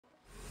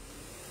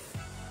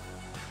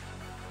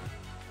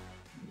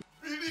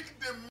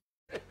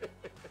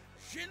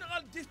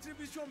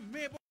distribution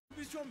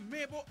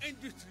Mebo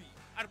industrie.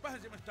 Arba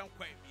je m'entends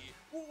quoi bien.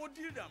 Ou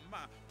dire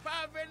d'amba,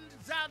 pas avec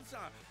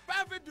zarza,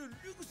 pas avec de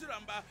luxe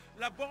d'amba,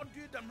 la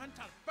bordure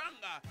d'amanta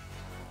panga.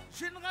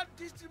 Général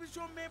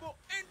distribution Mebo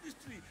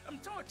industrie. Am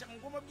tawa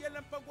changoma bien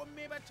lampago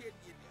meba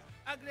tedie.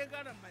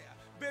 Agrégat d'ambaya,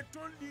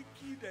 béton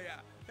liquide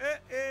ya.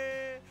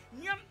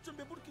 Nyam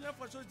tumbe Burkina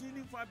Faso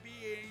dini fa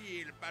bien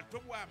il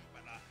bateau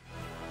wambala.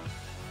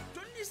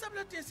 Tony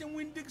sablaté c'est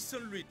windig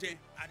soluté.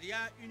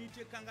 Aria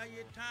unité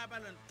kangaye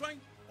tabalan toin.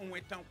 On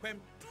est en train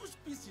tous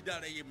pisser dans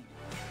la yemli.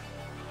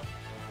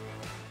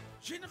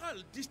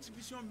 Général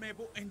distribution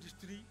Mebo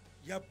industrie,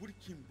 ya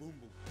Burkin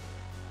Bombo.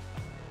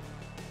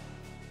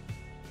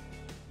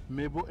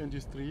 Mebo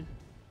industrie,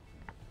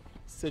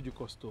 c'est du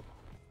costaud.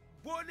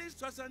 Boli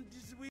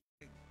 78,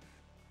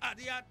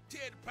 Adia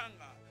Ted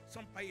Panga,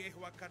 son paye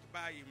wakat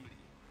ba yemli.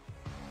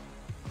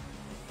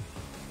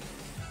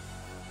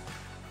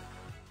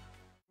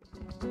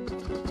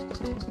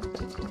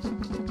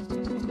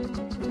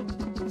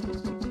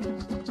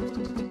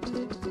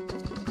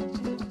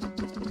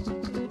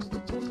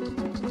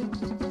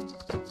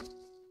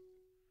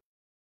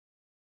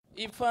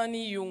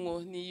 Ifani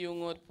yungo ni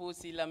yungo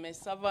posi la me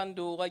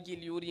savando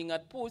ragil yuri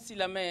ngat posi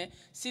la me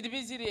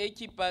Sidbiziri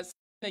ekipas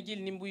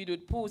nagil nimbuido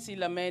posi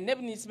la me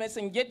nebnis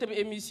mesen get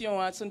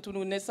émission a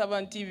santunu ne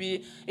Savane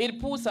TV il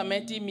pousse à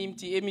mettre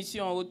mimti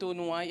émission auto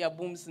noa ya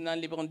booms nan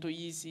libranto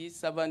ici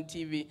Savane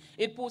TV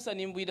il pousse à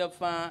nimbuida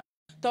fa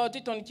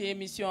tawti ton ki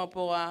émission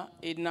pora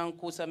et nan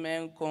ko sa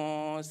men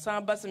kon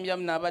sans Basm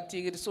yam Naaba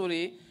Tigré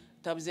sore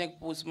tabzek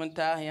pus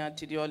menta ya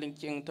tidiolin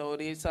king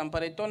tawri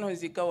sampare ton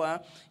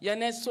honzikawa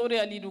ya sore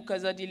Alidou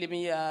KAZADI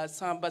lemi ya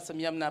sans Basm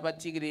yam Naaba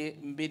Tigré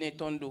mbene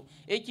tondo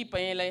ekipa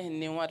yela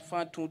ne wat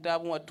fa tuta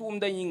wa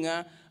tumda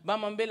yinga ba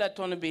mambela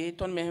ton be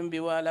ton mehembe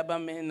wala ba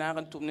me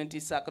na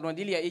tumnenti sakron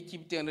dilia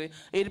équipe tenre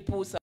et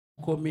pus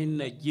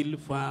commune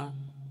gilfa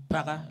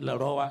para la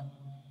rowa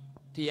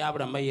ti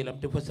abra mayelam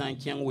te fosan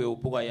kien we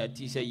opuga ya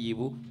tisa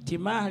yibu ti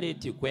mahre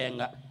ti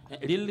kwenga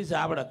lil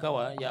zabra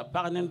kawa ya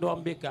parnen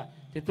dombeka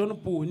te ton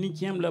pu ni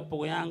kiem la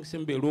po yang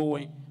sembe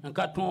rowen en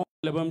katon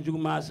la bam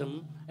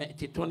jugmasam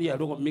te ton ya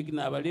ro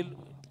migna balil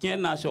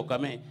kien na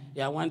sokame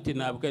ya wanti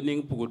na ka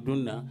ning pu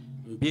dunna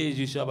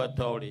beji saba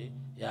tawre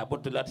ya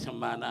botulat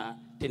samana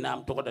te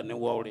nam to da ne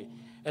wawre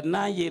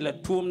na yela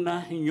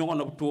tumna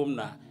nyono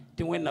tumna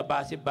ti wenna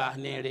basi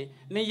bahnere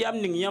ni yam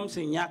ning yam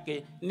sin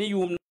yake ni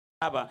yum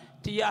aba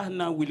ti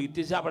yahna wili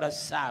ti zabra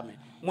same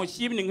mo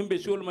sim ning be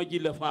sol ma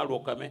jilla fa ro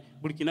kame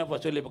Burkina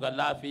Faso le baka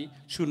lafi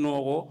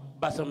sunogo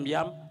Basm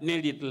yam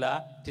ne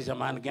litla ti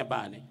zaman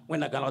gebane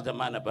wena galo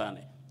zaman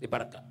bane e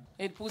barka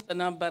et pousse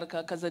na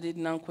barka KAZADI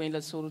nan ko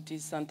la sorti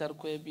santar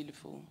ko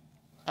bilfo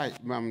ay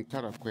mam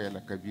tara ko la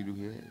kabilu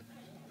he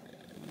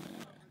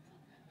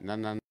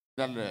nan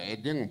dal e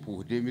deng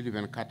pour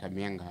 2024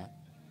 menga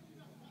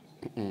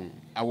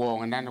awo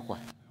ngana quoi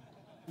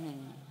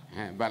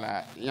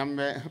bala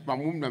yambe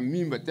bamum na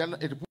mimba tel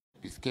et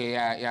puisque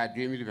ya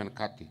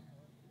 2024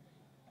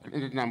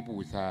 et nan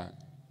pour ça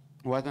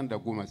watan da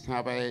goma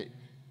saba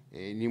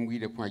ni mu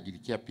de point gidi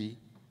kepi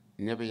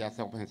nebe ya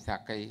sa pen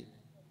sakai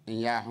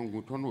ya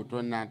hangu ton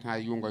ton na ta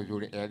yunga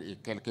jore et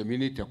quelques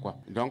minutes quoi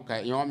donc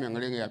yo me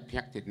ngale ya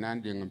piakte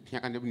nan de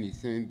piaka ne ni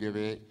sen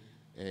bebe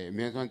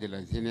maison de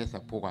la jeunesse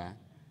pour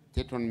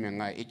teton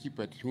menga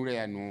équipe touré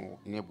ya no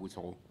ne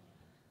buso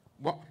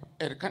bon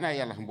kana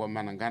yalla bo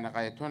man ngana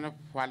kay ton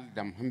fal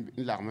dam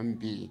la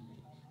mambi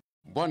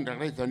bonne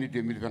raison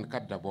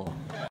 2024 d'abord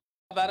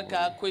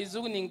barka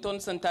kwezu ning ton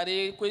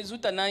santare kwezu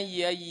tanan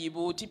ya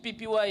yibo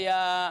tipipi wa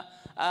ya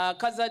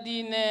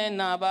KAZADI ne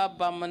Naaba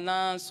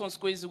bamna sons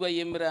kwezu ga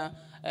yemra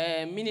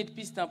minute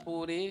pista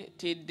pore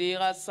te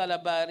dera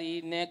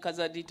salabari ne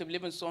KAZADI te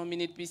bleben son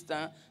minute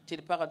pista te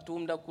para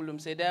tumda kulum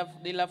sedef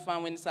de la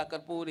femme wen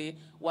sakar pore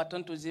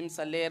watan to zim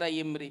salera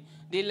yemre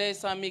de le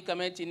sami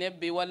kameti ne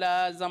be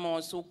wala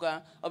zaman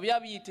suka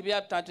obiabi te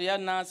biab tante ya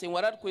na se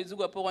warat kwezu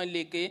ga poron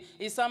leke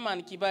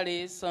isaman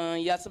kibare san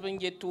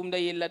yasbenge tumda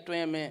yella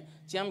toyeme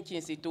tiam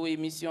qui c'est to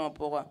émission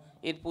pour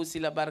et poussi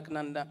la barque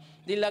nanda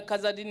de la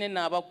KAZADI ne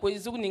Naaba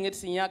kwezu ninget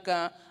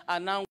sinyaka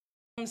anan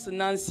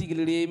nan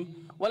siglem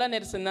wala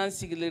net nan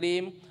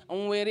siglem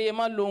on were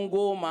ma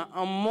longo ma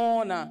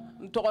amona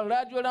to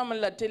radio ram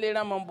la télé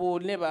ram bo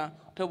neba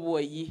to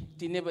boyi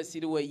ti neba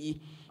sir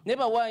wayi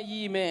neba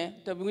wayi me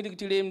to bi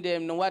ti rem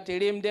dem no wate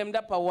rem dem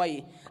da pa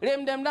wayi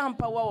rem dem da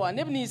pa wawa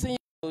neb ni sen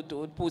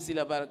to poussi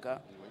la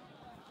barka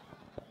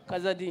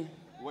KAZADI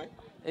ouais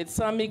et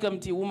sami comme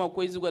ti wuma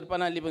kwezu god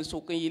pana liben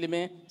sokan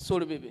yilime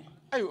sor bebe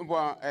ay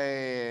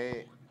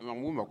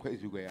bon wuma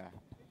kwezu go ya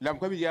lam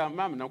ko ya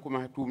mam na ko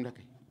ma tum na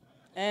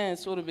kay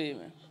sor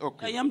bebe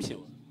okay yamsi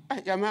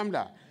ya mam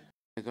la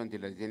maison de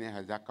la jeunesse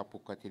hazaka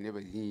pokati ne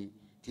bazi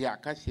ti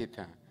aka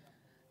seta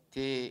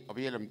te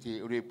obelam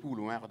ti repul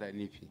wa da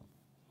ni fi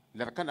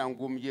la kana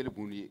ngom yel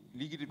buni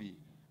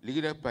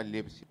ligida pa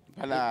lebsi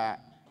bala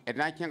et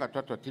na kenga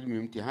toto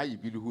tilmim ti hayi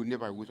bilu ne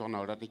ba wuso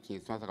na rata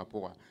 15 saka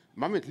poa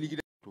mamet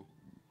ligida to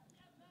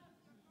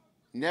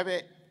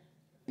nebe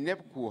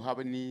ku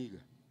habani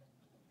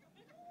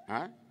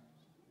ha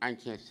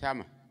anke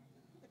sama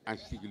an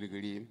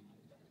sigilgrim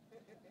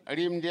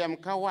rim dem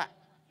kawa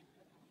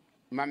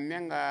mam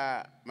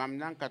menga mam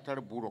nan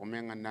katar buru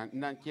menga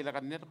nan kila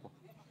kan net ko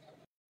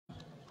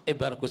e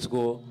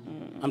barkusgo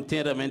am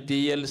tera men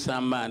ti yel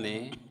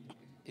samane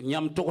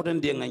nyam to den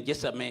de ngan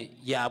jesame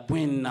ya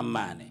buen na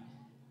mane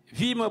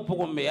vi ma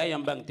pogo me ya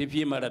yambang te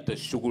vi marata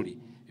suguri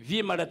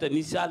vi marata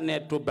nisal ne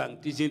to bang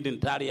ti jindin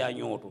tariya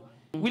nyoto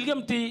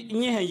wilgam ti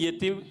nyehan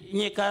yeti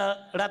nyeka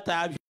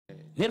rata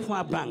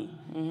nerfa bang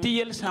ti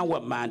yel san wa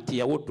man ti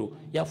ya woto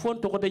ya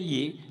fon to ko de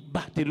yi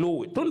bahti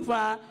lo ton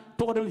fa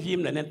to dem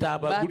vim na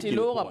taba bahti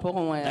lo rapport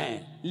wa ya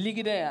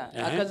ligida ya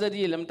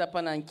akazadi lam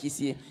tapana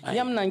nkisi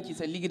yam nan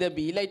kisa ligida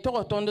bi lay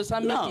to to ndo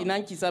sameti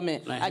nan kisa me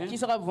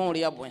akisa von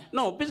ria bon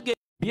non puisque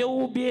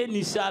bieu be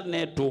ni sal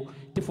neto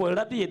ti fo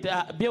rati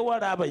yeta be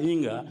wara ba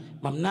yinga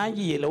mam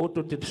nanji yela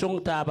woto ti song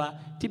taba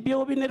ti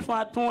bieu bi net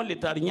fa ton le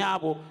tar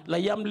nyabo la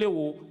yam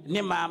lewo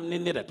ne mam ne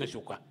ne rata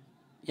suka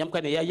yam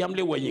kane ya yam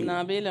lewo yinga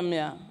na be lam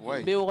ya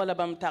be wala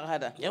bam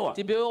tagada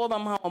ti be wo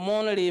bam ha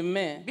mon re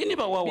me bini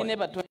ba wawa bini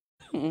ba to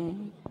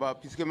ba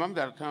puisque mam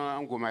dar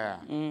tan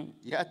ngoma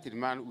ya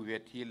tirman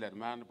ouverture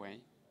man point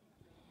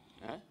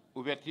hein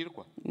ouverture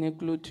quoi ne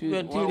clôture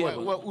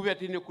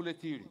ouverture ne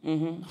clôture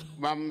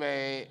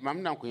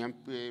mam nan ko yam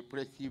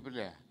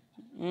principal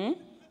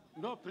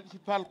non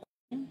principal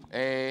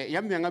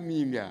yam nga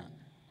mimia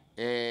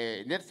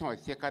net son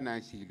seka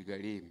nan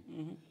sigilgare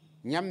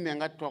nyam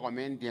nga to ko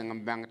men de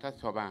ngam ta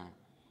soba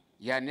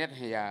ya net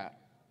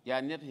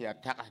ya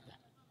takata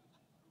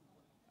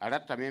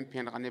arata men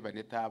pen ne ba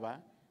ne taba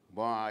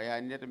bon ya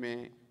net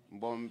me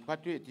bon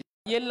patu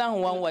yella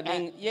wan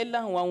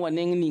wa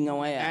neng ninga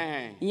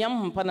waya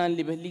nyam panan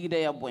libe ligida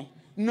ya boy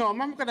no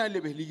mam kana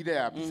libe ligida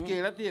ya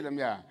puisque rati lam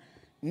ya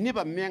ni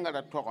ba menga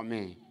da to ko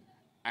me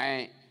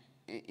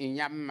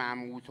nyam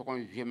mam wuso ko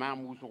je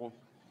mam wuso ko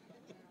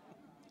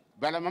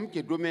bala mam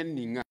ke domaine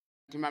ninga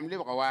ti mam le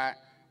ko wa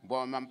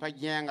bon mam pa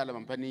jenga la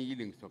mam pa ni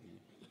yiling so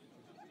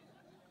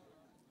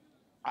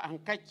an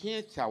ka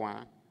kin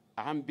sawa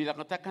an bila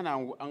ka kana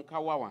an ka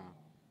wawa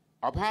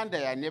abanda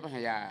ya ne ba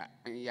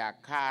ya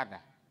kada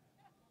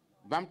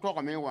bam to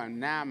ko me wa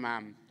na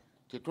mam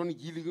te ton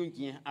giligun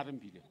ki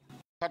arambide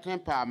patin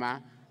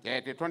pama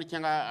te ton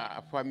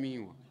kenga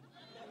famille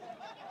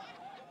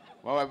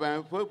wa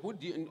ba pour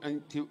di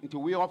ti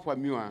wi wa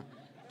famille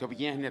to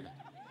bien ne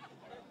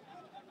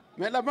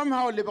mais la bam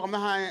ha le ba ma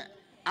ha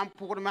am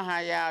pour ma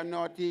ha ya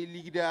no te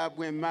ligida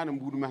bu man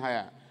mbudu ma ha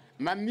ya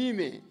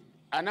mamime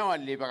ana wa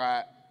le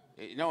ba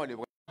na wa le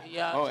ba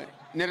ya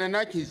ne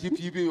na ki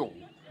zipi bi yo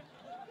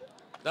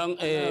donc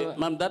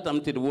mam datam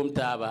ti wom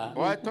taba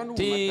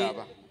ti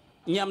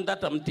nyam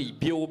datam ti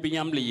biu bi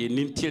nyam le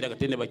nin ti daga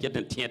tene ba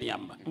ketan tiyan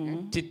yamba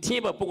ti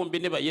tiba pokon bi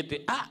ne ba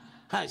yete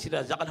ha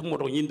sida zakat mo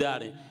do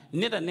nyindare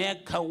ne da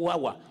ne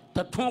kawawa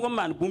ta tongo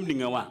man bum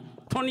linga wa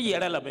ton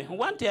yera la be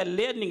wante ya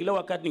le ning la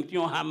wakat ning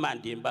tiyon ha man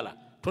di bala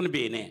ton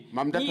be ne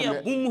ni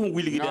ya bum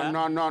wilgida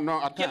non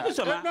attends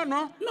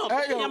non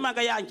nyama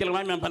ga ya ankel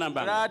ma men panan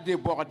ba ra de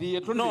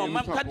bokati ton non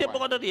mam kadde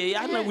bokati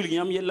ya na wilgi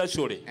nyam yella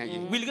sore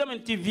wilga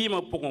men ti vi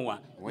ma pokon wa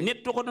ne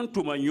to ko don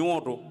tuma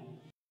nyodo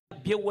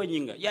be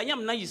wanyinga ya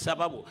nyam na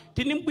yisababu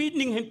tinim bi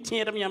ning hen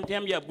tiedam nyam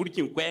tem ya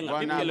burkin kwenga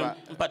bi kelam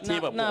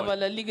patiba na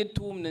bala ligue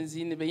tum nan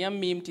zine be yam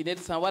mim ti net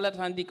san wala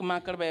tan dik ma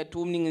karba ya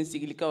tum ning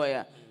sigli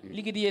kawaya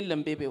ligue di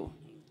yellam bebe o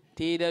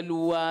teda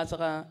luwa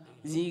saka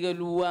ziga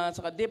luwa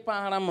saka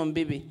depara mon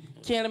bebe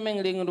ker men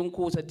rengrun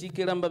ko sa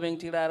tikiram ba ben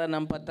tirara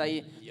nam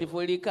patay te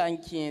foli kan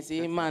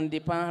kiense man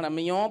depara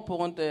me yon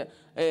ponte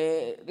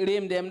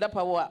rem dem da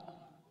pawa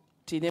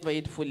ti ne ba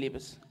yit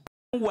folibes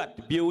wat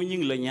be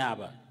wonying la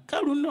nyaba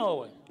kalu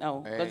no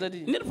aw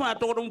kazadi nit fa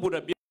to dum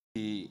buda bi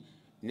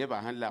ne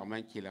ba han la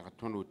man ki la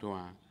tono to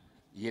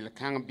yel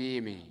kan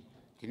be me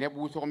ti ne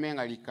bu so me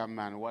ngali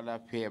kaman wala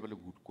faible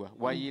good quoi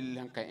wa yil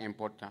han ka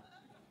important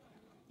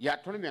ya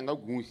tono me nga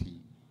gunsi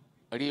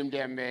rim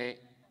dembe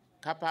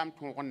kapam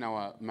ton ko na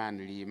wa man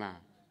rima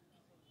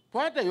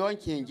pota yon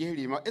kin je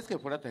rima est ce que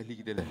pota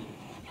ligide la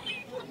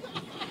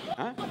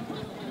hein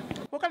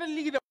ko kada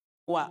ligide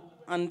wa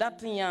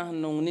andat ya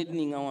no nit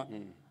ni ngawa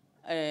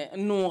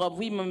non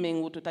ravi ma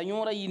mengo to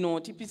tanyora yino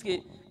ti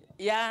puisque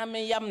ya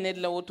me yam net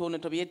la woto no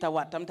to be ta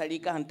watam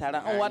tarika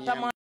hantara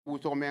watama bu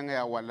so menga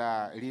ya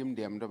wala rim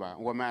dem do ba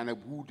wa mana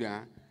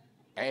buda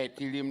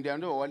ti rim dem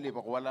do wala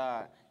ba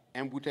wala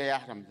en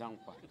bouteille tam zang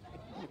pa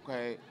ko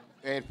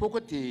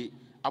fokoti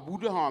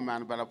abuda ha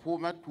man bala fo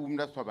ma tum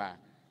da soba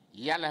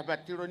yalla ba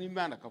tironi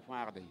mana ka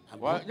faarde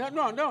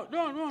non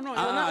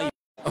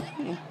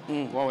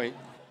ouais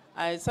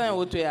ay san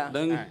woto ya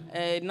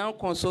nan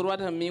konsoro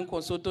da min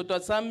konsoto to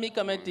sammi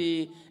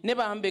kamati ne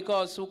ba hambe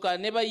ko suka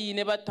ne ba yi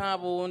ne ba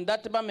tabo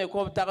ndat ba me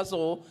ko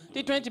taraso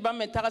ti 20 ba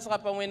me tarasa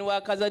pa wen wa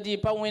kazadi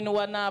pa wen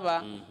wa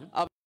naba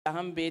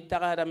hambe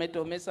tarara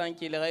meto me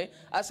sankilere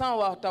asan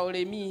wa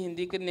tawre mi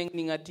hindi ken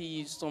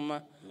ngati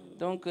soma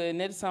donc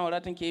net san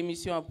wala tan ke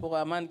émission pour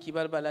aman ki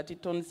balbala ti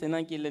ton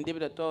senan ki lende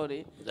be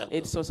tore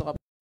et so sera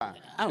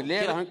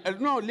ya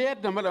no leer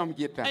da malam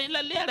geta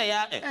la leer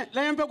ya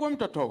la yamba gom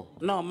to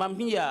no mam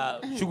hiya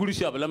shuguri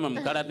shabla mam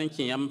karatin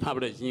kin yam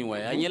habra jin wa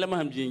ya nyela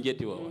mam jin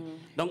geti wa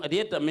donc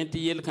adieta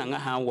menti yel kan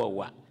ha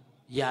wa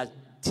ya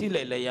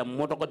tilele ya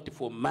modoko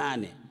tifo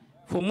mane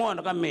fo mo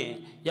na me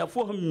ya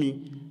fo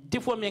mi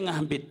tifo me nga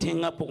hambe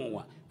tenga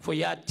pongwa fo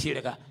ya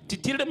tirega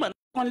titirde man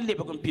kon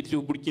leba kon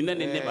pitso burkina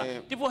ne neba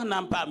tifo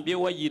na pambe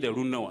wa yida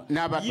runawa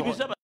yibi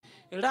saba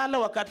rala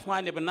wakat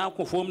fane bana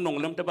ko fom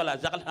nongolom te bala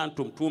zakal han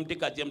tum te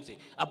ka jemse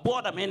a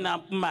boda me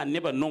na man ne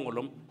ba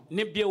nongolom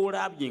ne be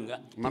wurab yinga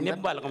ne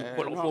bal ko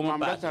fom ba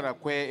mam tara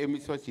ko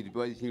émission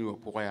Sidbiziri wo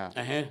pour ya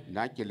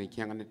na kele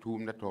kenga ne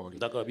tum na tori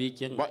d'accord bi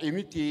ken bo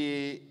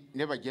imiti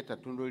ne ba jetta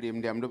tundo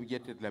rem dem do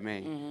jetta la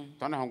me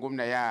ton hangum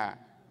na ya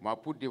ma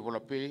pour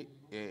développer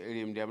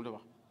rem dem do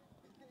ba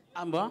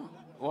amba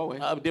ouais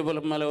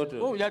développement la auto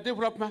oh ya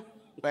développement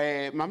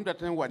mam da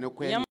tan wane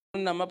ko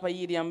na mapa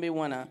yiri yambe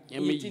wana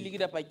yiti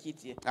ligida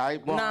pakiti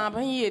na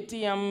ban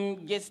yeti yam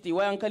gesti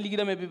wayan ka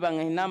ligida me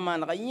bibanga na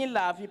man ga yin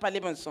la fi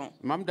pale ban son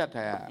mam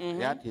data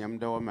ya ti yam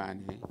dawa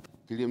mane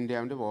tilim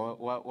dem de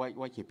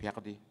wa ki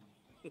perdi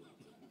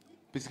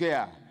puisque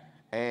ya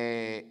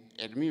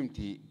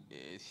edmimti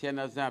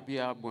Siena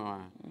Zambia bon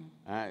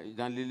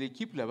dans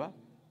l'équipe là-bas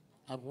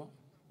ah bon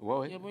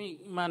ouais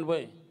man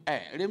boy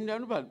rem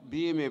dem ba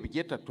bi me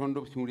jetta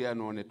tondo suriya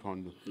no ne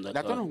tondo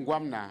da ton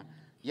ngwamna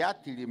ya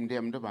tilim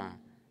dem de ba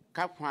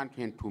ka fan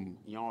tum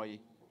yoy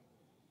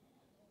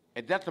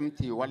e datam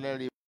ti wala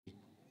re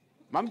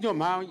mam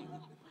jom ha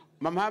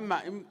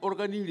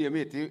organiser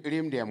me ti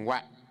rem dem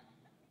wa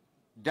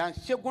dans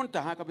seconde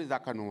ha ka be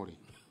zakanori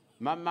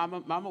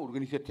mam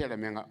organiser tere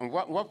menga on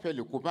va faire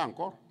le coup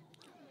encore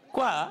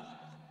quoi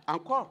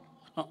encore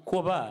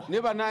ko ba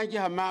ne ba na ji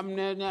ha mam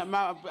ne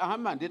ma ha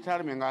man de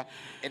tar menga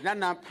e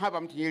na ha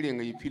bam ti yere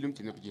ngi film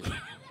ti ne bi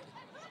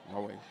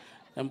wawe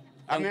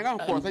amenga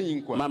ko sa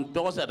yin ko mam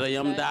to sa da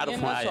yam dar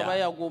fa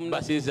ya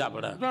ba si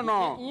zabra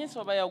no yin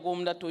so ba ya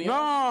gomda to yo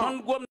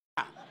non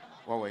gomda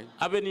wawe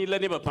abeni la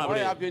ne ba pa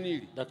ouais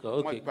abeni d'accord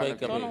ok kay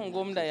ton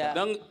gomda ya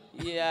donc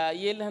ya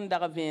yel han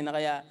daga vena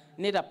ya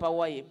ne da pa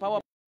waye pa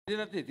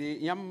dina te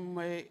yam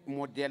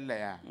model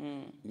ya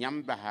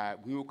yam ba ha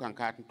bu kan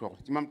ka to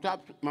mam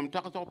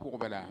ta ko pour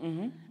bala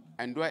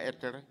on doit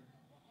être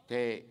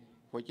te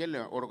faut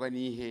qu'elle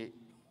organise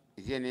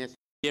jeunesse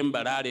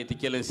barare ti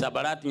kelen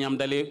sabarat nyam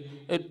dale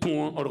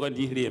ton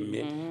organiser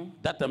me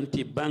datam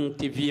ti bank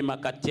tv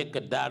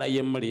makatek dara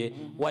yemre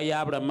wa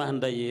yabra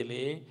mahanda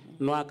yele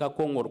no aka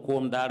kongor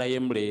kom dara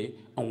yemre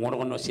on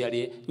worgono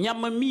seri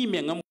nyam mi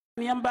me ngam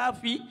nyam ba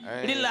fi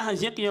lilla han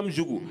jek yam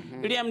jugu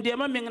rem de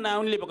ma mengna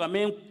on lebaka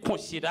men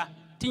konsida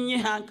tinyi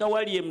han ka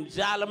wariem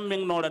zalam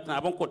meng no ratna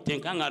bon ko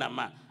tenka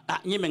ngarama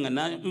nyime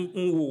ngana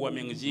wa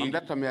mengi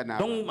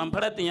donc mam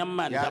parati yam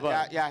man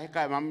daba ya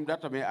heka mam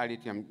data me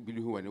aritiam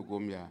bilu wani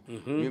gomya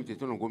mim te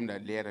tono gomda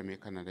lera me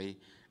kana dai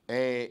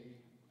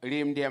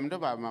rim dem do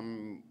ba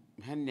mam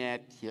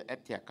hanet ya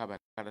etia kaba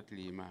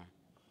karatlima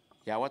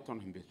ya waton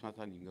himbe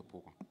santa ninga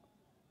poko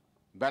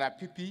bala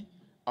pipi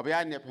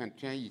abya ne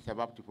pentien yi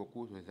sabab ti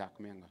foku so zak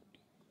menga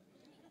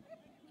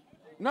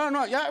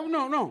no ya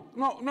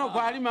no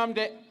vari mam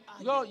de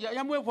yo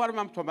ya mo voir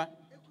mam toba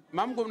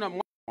mam gomna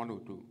mo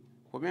to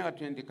ko me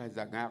attendi ka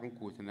zaga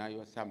ko sana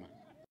yo sama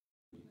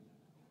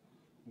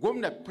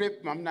gomna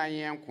prep mam na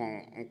yen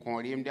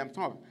ko rim dem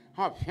so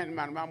ha fen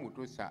man ma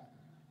muto sa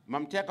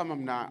mam te ka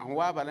mam na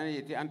wa bala ne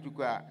yeti en tout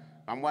cas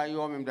am wa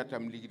yo mem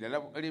datam ligida la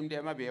rim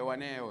dem ma be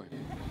wane yo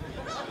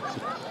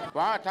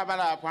wa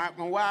tabala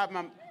wa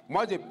mam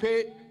moi je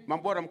paie mam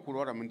boram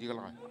kulora mun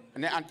digala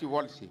ne anti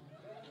volsi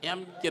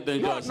yam ke de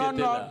jo c'était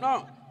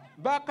non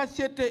ba ka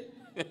c'était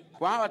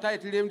wa ta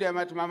yeti rim dem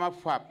ma ma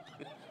fap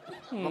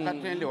c'est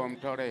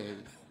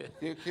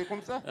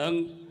comme ça.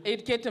 Et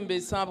Ketembe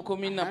Samb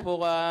commune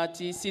pour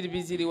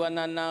Sidbiziri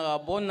Wanana,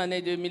 bonne année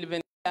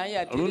 2021. Il y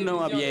a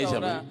télévision.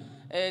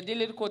 De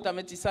l'autre côté,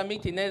 mais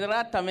Samik ti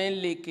nedra tamen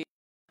leke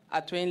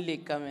à toi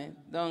leke quand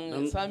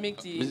donc Samik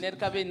ti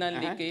nedkabe nan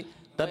leke.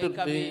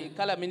 Kabe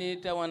kala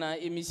minute wana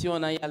émission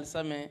na yal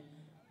same.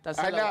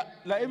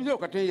 La émission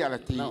quand il y a la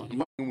ti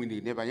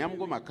muni ne ba yam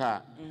go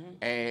maka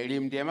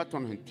rim de ma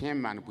ton hen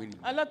man buni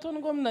ala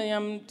ton gom na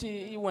yam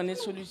ti wane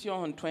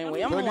solution on toin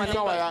yam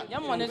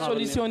wane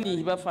solution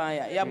ni ba fa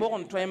ya bo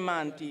on toin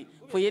man ti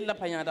fo yella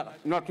panyada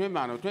no toin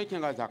man toin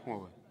kenga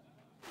zakon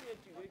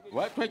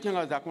wa toin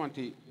kenga zakon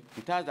ti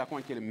ta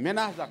zakon kele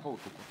mena zakon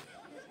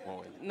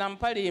to nam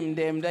pare im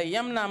dem da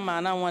yam na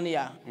mana wani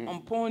ya on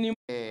poni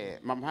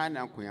mam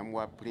hana ko yam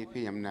wa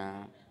prefe yam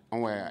na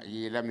on wa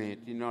yela me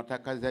ti no ta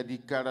KAZADI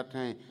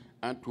karatin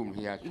antum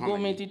ya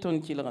gometi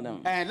ton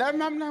kilradam la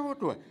mam na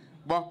woto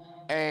bon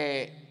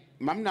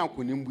mam na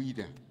ko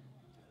nimbuida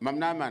mam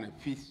na mana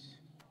fils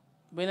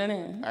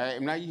belane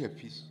na yi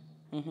fils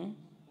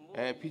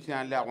fils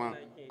na la wa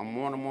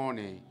mon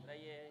ne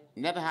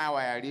net ha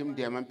wa ya rim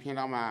de man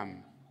pina mam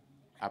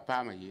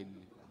apa ma yin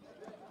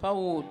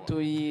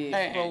pauto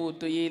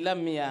ye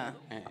lamia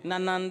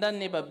nananda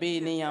ne ba be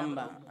ne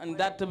yamba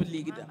anda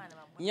tabligida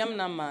yam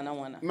na mana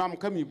wana mam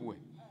kami buwe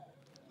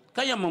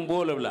Kaya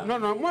mambola bla.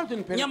 Non, moi je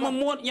ne fais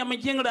pas. Yam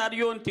jing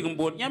radio ting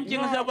bon. Yam jing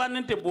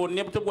Savane te bon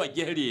ne to bois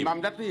jeri. Mam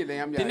dat ni le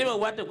yam ya. Te ne ba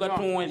wata ko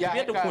ton wen.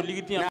 Be to ko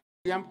ligiti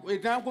yam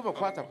etan ko ba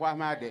kwata kwa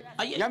ma de.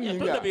 Yam mi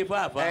to be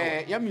fa fa.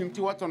 Yam mi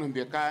ti wato no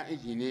be ka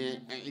izini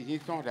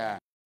son da.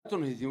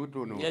 Ton izini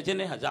auto no. Ya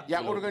jene hazak.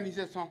 Ya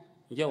organisation.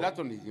 La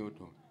ton izini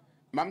auto.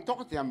 Mam to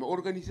ko yam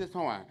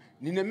organisation wa.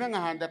 Ni ne menga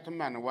handa to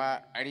man wa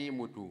ari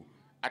mutu.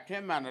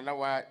 Atwe man la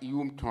wa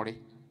yum tonre.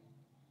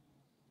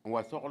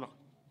 Wa soklo.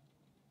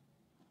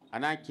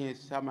 Anakin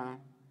sama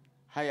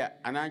haya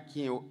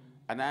anakin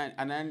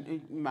anan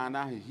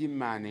mana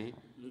himane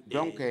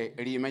donc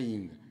rima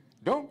yinga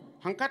donc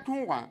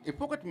hankaton wa il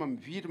faut que mam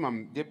vite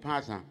mam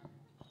dépense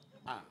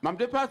mam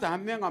dépense ha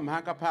menga ma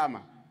hanka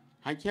pama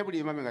han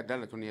kebri mam nga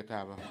dala ton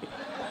yeta ba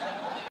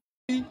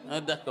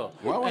d'accord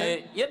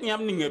yet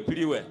nyam ni nga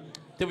priwe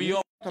te bi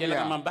yo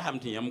kela mam baham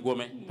ti yam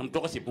gome tam to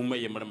ko si bumma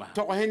yemra ma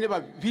to ko hende ba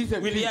visa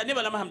wili ya ne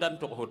bala ma ham dan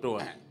to ko hoto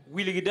wa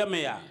wili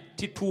gidame ya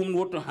ti tum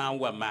woto han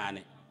wa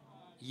mane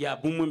ya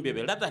bumum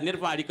bebe rata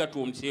nerfa ali ka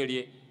tum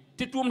serie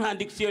ti tum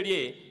handik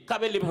serie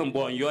kabele bam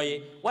bon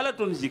yoye wala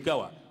ton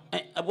zikawa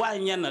abwa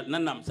nyana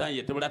nanam san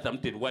ye tabata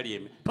mted wali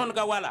me ton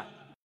ka wala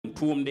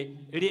tum de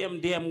rem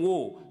dem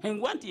wo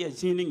hen wanti ya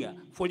zininga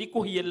foli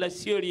ko yella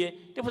serie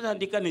te fa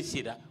handika ne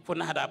sida fo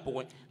na hada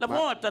po la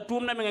mo ta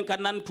tum na men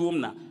kan nan tum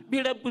na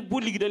bi re bu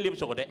ligide lem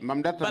sokode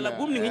bala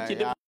bum ni ngi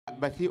de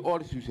ba si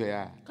hors suisse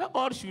ya ka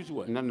hors suisse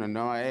wa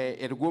non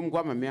gom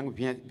gwa ma men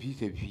vie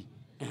c'est vie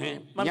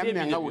yam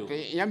menga wote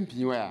yam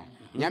biwa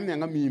yam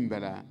menga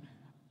mimbala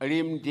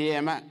rim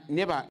dema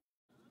neba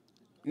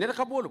ne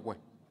ka bolo boy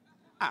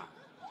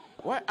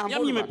wa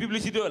yam ni me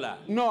publicité la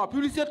non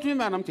publicité tu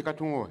manam ti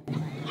katon wo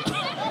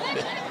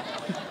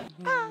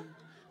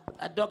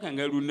adoka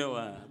ngaru ne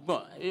wa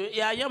bon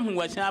ya yam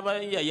wa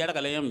saba ya yara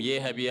kala yam ye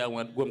habiya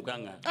wa gom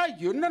kanga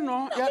ayo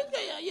non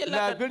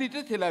la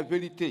vérité c'est la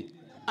vérité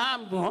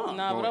bon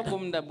na bra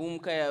gom da bum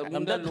kaya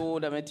gom da lo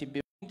da meti be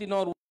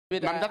nor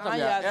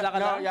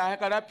ya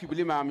kala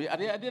public mami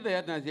ade da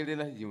ya na zere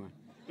la jima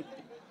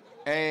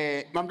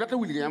mam data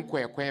wuli yam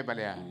kwe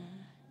bale ya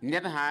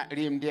net ha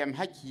rim dem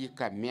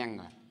hakika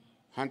menga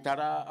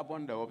hantara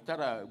abonda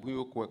optara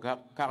buyo ko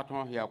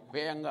carton ya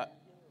kwenga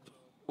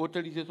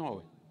autorisation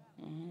we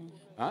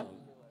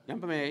yam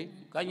me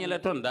kanyela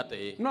ton data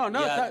non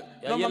ya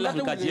yella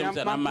ka jem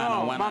sana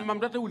mam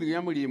data wuli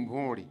yam rim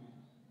hori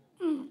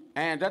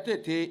data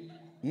te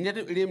net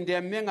rim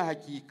dem menga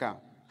hakika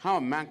how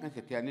man can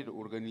se tenir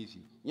organiser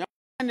ya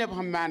ne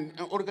ba man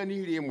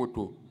organiser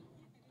moto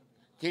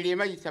tele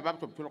ma sabab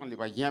to to le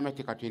ba yama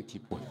te ka 20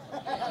 po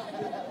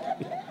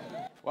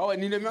wa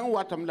ni le men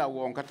watam la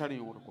won ka tare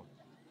yur ko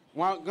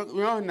wa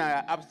yo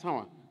na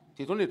absent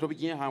te to le to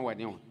bi ha wa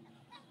ne wa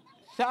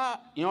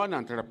ça yo na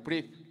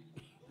entreprise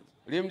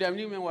rem dem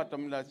ni men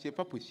watam la c'est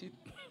pas possible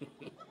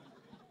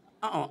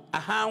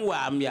han wa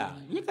amya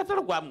ni ka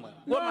tar kwa mo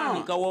wa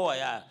man ka wo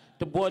ya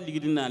te bo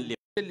ligidi na le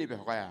be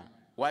ko ya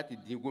wati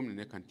di gomna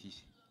ne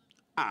kantisi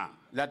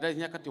la da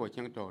nya kati wa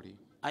keng tori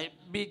ay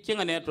bi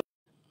kinga ne to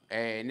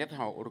net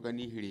ha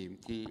organiser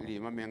ti le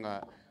ma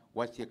menga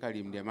wati ka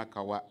rim de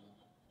makawa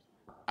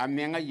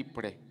amenga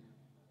yipre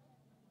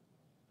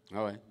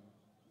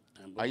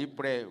ayi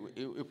pre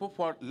il faut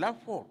faire la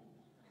fort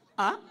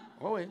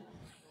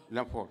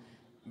la fort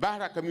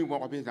bahra kami mo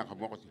ko be zaka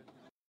mo ko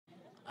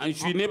an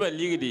suis ne ba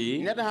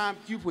ligidi net ha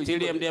ti fo ti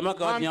rim de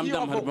makawa nyam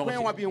dam har mo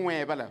ko bi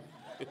we bala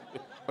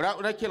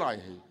ra kila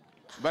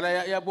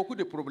bala y a beaucoup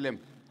de problèmes.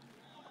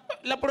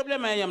 Le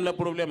problème est le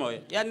problème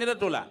il y a ne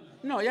to la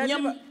non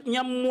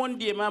nyam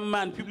mondi ma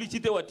man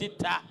publicité wati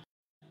ta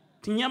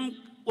nyam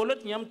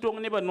olot nyam tong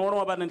ne ba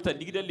noro ba nan ta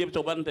ligida leb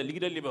to ban ta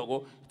ligida leb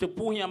ko te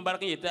pu nyam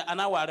barka yeta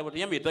ana ware ba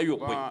nyam yeta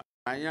yok boy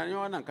anya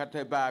yo nan ka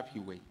ta ba fi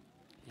we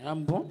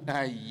yam bon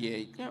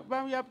aye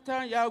ba ya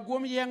ta ya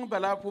gom yeng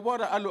bala fu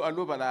boda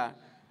allo bala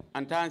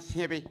anta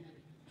sebe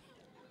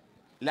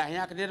la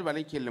ya ka der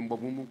bala kelem bo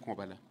mum ko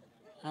bala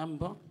am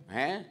bon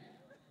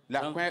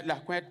la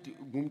coin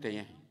boum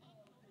te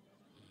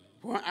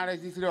pour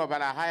enregistrer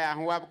bala haya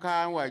wa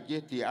ka wa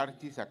jeti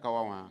artiste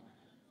kawa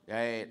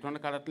ton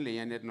kala le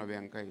yanet no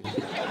ben kay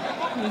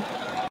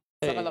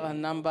sagala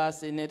namba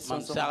se net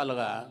son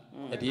sagala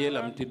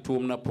yelam ti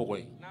tum na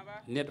pokoy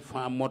net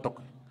fa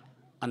motok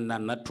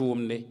annan na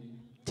tum ne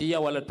ti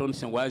ya wala ton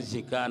sen wa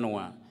zikano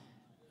wa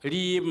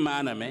ri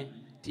mana me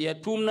ti ya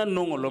tum na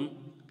nongolom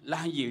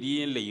la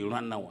yiri le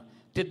yiranna wa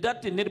te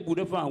datte net bu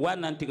defa wa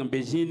nan ti gambe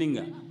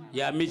jininga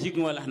ya musique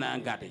wala na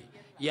ngade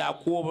ya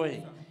ko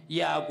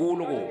ya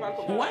gulugo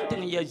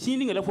wantin ya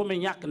jininga la fo me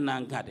nyak na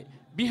ngade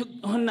bi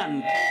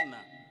honan na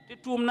ti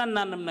tum nan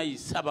nan na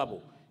sababu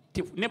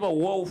ti ne ba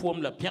wo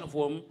fom la per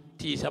fom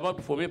ti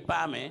sababu fo me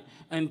pame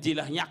en di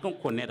la nyak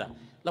ko neda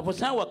la fo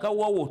sa wa ka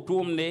wo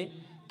tum ne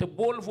te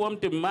bol fom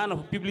te man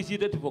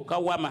publicité te fo ka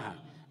wa ma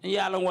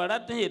ya la wara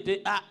te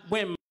yete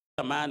bwen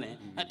mane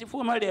ati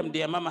fo ma rem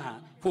de mama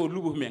ha fo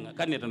lubu menga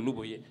kanetan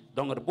lubu ye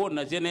donc bo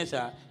na jeunesse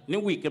ni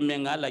week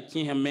menga la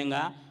kin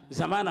menga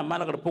zamana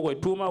malagar pokoy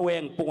tuma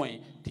weng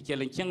pokoy ti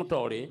kelen king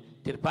tore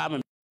ti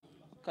pam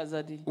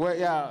KAZADI wa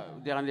ya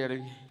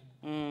derandere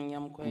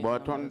Bon,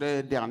 ton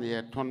de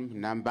dernier ton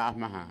n'amba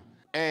maha.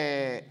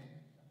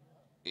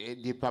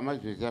 Di Pama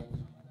Joseph,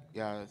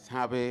 ya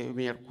sabe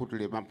meilleur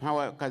couple, ma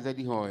pawa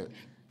KAZADI ho,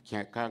 qui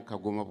a quand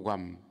Kagoma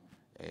Guam,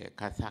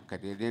 Kasaka,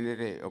 de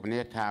l'ennere,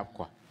 obneta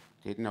quoi,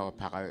 de no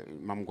para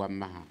Mam Guam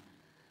maha.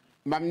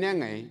 Mam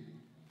Nenge,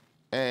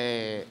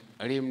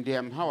 Rim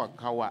Dem Hawa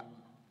Kawa,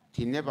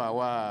 Tineba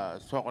wa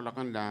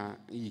Sorolakanda,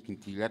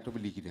 Yikinti,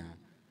 Latoblikida.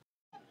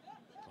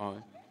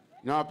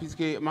 Non,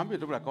 puisque ma mère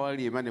doit avoir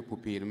les mains de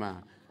poupées,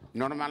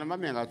 normalement,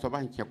 mais la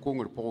sauvage qui a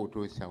congu pour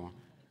auto savoir.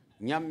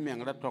 Niam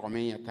Manga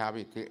Tormé à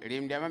Tabit,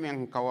 Rim de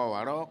Mamma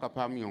Kawara,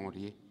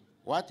 Capamiori.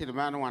 What is the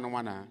man one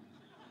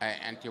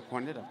and you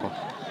pointed up?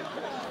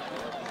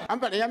 I'm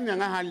but Yam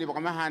Yanga Hali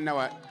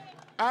Ramahana.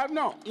 Ah,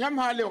 no, Yam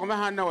Hali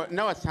Ramahana,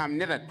 no, some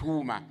never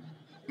two ma.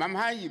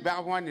 Mamma, you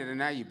bar one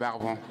and I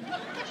bar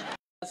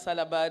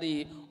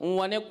Salabari,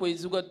 one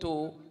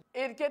equizugato.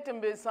 Il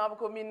ketembe sab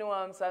commune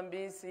am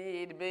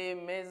sambisi il be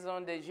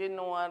maison de jeunes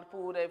noirs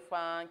pour les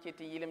femmes qui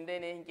étaient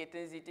yilemdene qui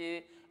étaient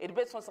zité il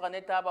be son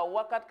saneta ba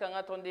wakat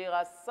kanga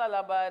tondera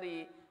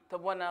salabari to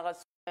bona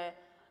rasne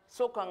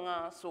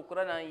sokanga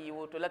sukrana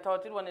yiwoto la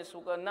tawatir wane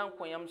suka nan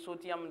ko yam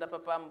soti yam da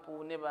papa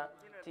mpu neba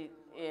ti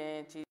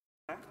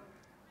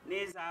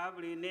les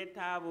arbres ne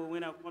tabo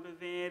wena ko de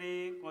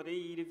vere ko de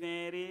yiri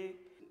vere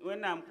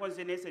wena am ko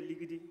jeunesse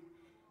ligidi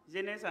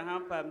jeunesse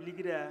han pam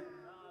ligida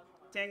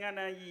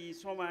Tengana yi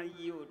soma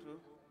yi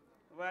auto.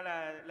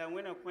 Voilà, la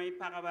wena coin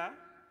paraba.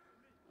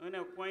 On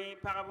a coin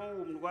parabon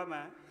ou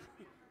m'wama.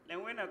 La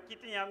wena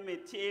quitte yam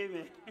métier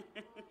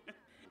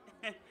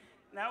mais.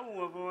 Là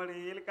où on va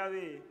aller le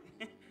cavé.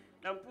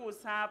 Donc pour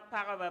ça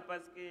paraba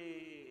parce que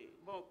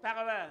bon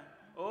paraba.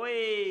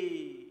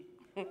 Oui.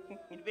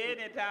 Il vient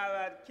de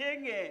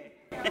kenge.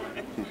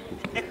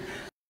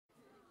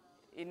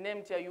 Il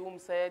n'aime pas yum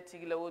sa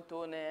tigla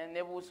auto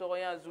ne vous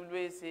sauriez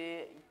zulwe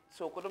c'est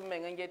sokoro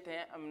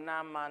mengete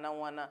amna mana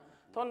wana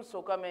ton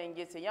soka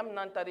mengese yam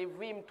nan tari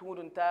vim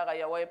turun tara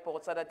ya way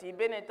por sadati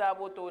beneta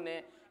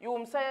botone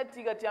yum sa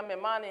tiga tiam me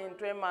mane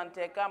hintwe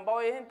mante kamba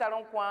we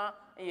hintaron kwa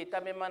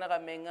yeta me mana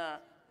menga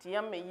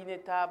tiam me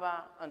yine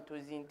taba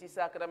antozin ti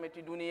sakra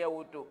meti duniya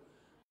woto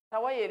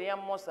tawayere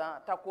yam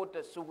mosa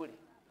takota suguri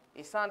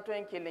e santo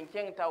en kelen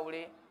ken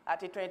tawre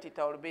ati 20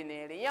 tawre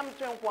benere yam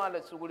twen kwa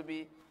la suguri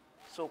bi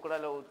sokra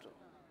la woto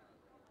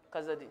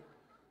KAZADI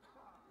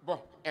bon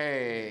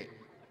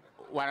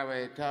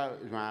warawe ta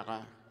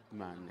mara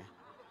manne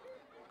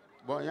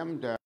bon yam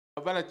da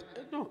bala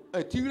no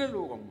tigre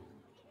lo kom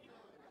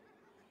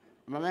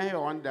mama he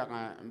wonda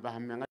ba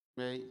menga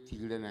me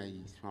tigre na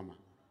yi sama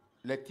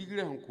la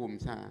tigre han kom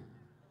sa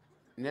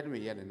net me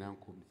yada na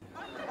kom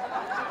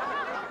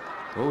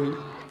oui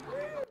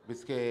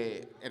parce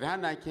que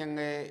rana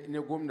kenge ne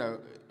gomna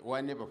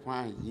wane ba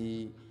fa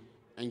yi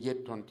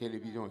anget ton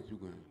télévision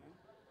sugun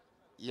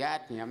ya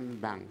tiam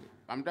bang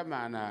amda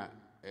mana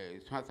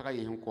saka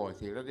yin ko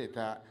se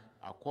radeta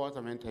a ko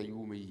zamenta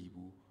yuma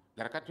yibu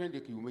dar ka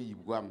twende ki yuma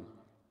yibu gam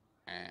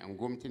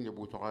ngom tin ne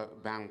buto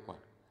bang kwa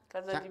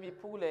KAZADI bi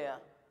pule ya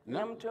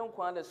nyam twen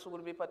kwa da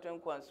suguri bi patwen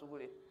kwa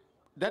suguri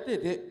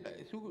date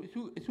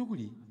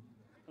suguri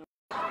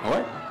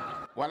ouais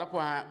wala po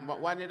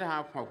wani da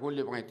ha fa ko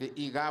le bangate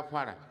iga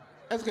fara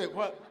est-ce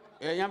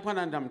que yam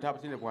pana ndam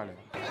tab tin wala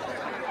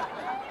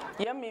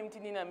yam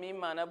mimtini na mi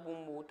mana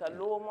bumbu ta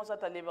lo mo sa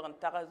ta leban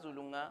taka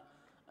zulunga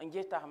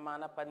ngeta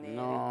mana pane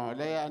no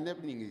le ya ne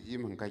bning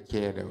zim ka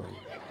kede wa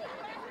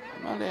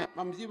male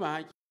mam zima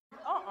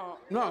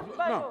non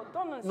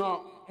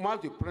moi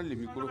je prends le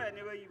micro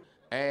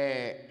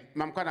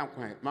mam kana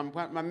kwa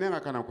mam menga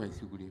kana kwa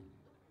siguri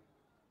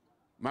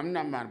mam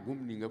na mar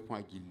bum ninga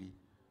fa gilli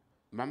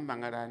mam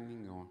bangara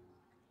ninga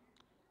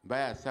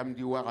baya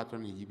samedi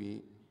wakaton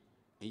yibe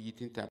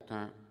yitin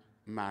tata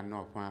ma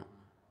no fa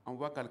on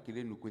va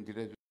calculer nous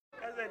continuer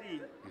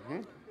KAZADI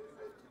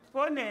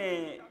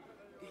pone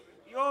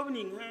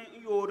yobning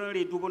yoron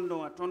re dubon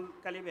do ton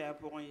kalibe a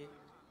poye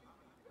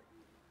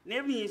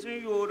nebni so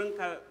yoron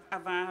ka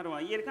avant ro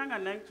yer kanga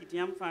nan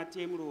kitiam fa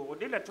temro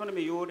de la ton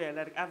me yore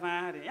la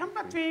avant re yam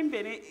pa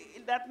tembe ne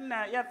dat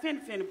na ya fen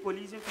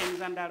police fen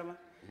gendarme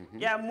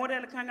ya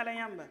model kanga la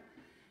yamba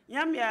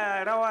yam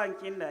ya rawan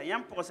kinda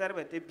yam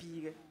posarbe te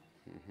piga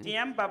ti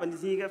yam baba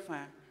zinga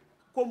fa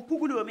kom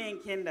pugulo men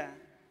kinda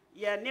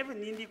ya never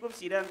nindi ko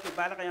sidan to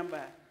balaka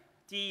yamba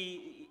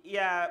ti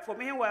ya fo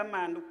men wa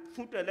man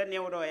futa la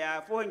neuro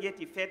ya fo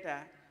ngeti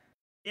feta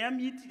yam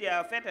yiti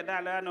ya feta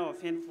dala no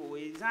fen fo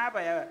e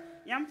zaba ya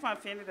yam fa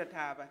fen da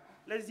taba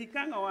la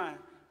zikanga wa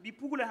bi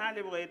pugula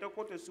hande bo to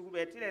ko to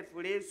sube ti le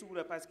fure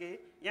sube parce que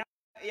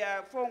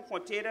ya fo ko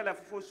tera la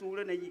fo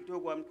sube na yito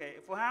gom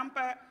kay fo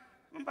hampa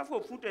mpa fo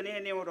futa ne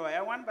neuro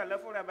ya wan bala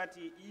fo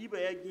rabati yiba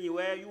ya gi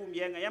wa yum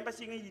yenga yam ba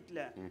singa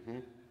yitla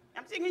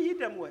yam singa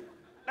yitam wa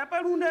la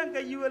parunda nga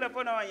yiwe la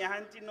fona wa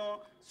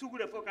yahantino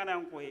sugule fo kana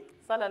nkoe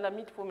sala la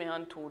mit fo me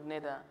han tourne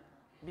da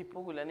bi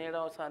pugula ne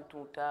raw san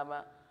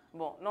tutaba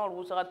bon non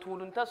ru sara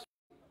turun ta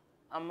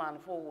amman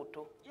fo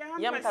woto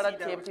yam tara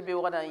tebti be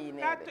wada yine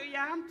kato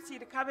yam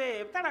sir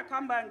kabe tara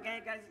kamba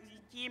nga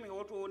kimi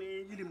woto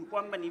ne yilim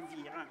kwamba ni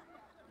vira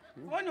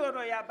fo no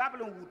ro ya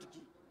bablo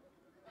wutuki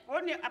fo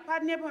ne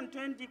apart ne bon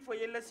ton dik fo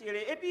yella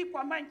sire et puis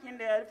ko man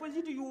kinde fo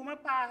jitu yuma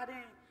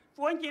paare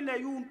fo kinde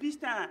yum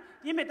pista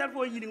ti metal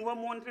fo yili ngo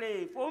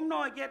montre fo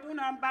no get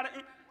una bar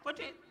fo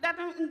ti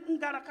datan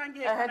ngara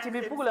kange ti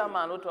bi pugla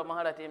ma no to ma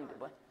hara temde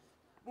boy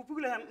bu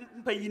pugla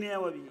mpa yine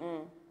wa bi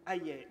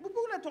aye bu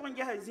pugla to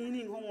nge ha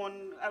zini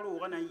ngon aro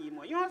gana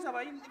yimo yo sa ba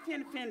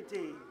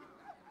fente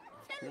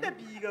fende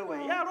biga wa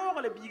ya ro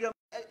gala biga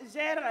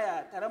zera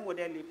ya tara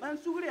modeli man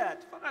sugriya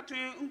faka to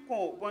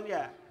nko bon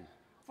ya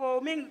fo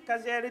min ka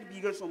zere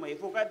biga so mai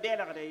fo ka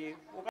bela ga ye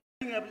fo ka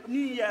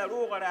ni ya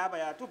ro gara ba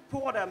ya to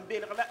po da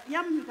bela ga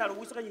yam tar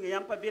wusga yinga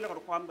yam pa bela ga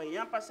ko amba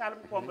yam pa salm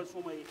ko amba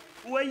so mai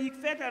wa yik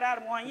fete rar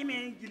mo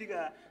yime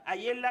giliga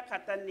ayella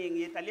katane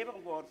ngi tale ba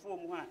bor fo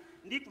mo ha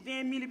ndik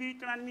 20000 bi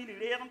 30000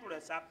 re ran to la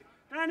sap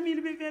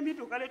 30000 bi 20000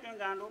 to kale to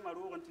ngando ma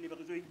ro ran tile ba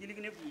zo gilig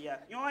ne fiya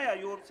yo ya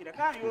yor sira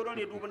ka yoro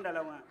ne dubun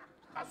dala wa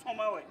ka so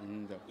ma wa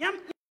yam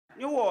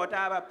ni wo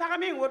ta ba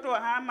pagamin woto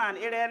ha man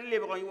ere le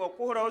bo wo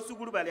ko ro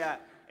suguru balya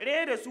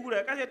re de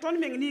suguru ka se ton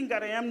men ni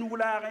ngara yam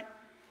nugulare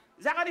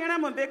zakari na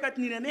mo be kat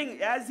ni men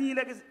ya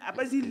zile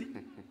abazili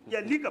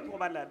ya lika po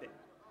balade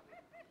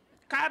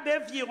ka be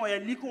viro ya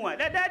likwa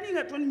da da ni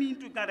nga ton min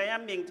tu ngara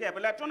yam men te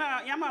bala ton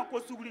yama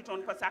ko suguru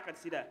ton fa sakat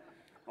sida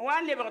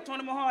wan le bo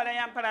ton mo hola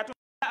yam para ton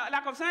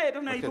la ko sa e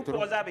ton na ibu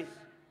ko zabe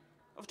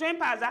of ton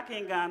pa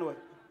zakin ganwa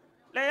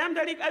la yam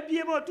darik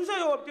abiye bo tout ça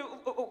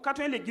yo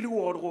katon le gili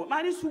woro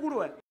mani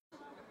suguru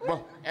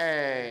bon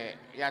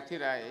ya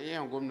tira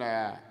yan gomna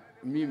ya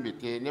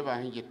mimbete ne ba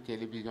hinje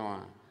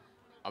télévision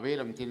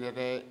abelam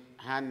tinere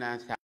hana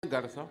sa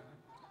garso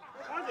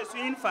je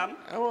suis une femme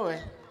ouais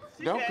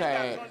donc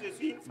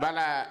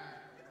bala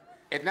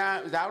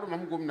etna zawru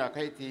mam gomna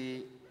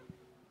kayti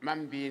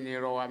mam bini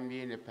rawam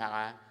bini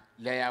para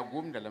la ya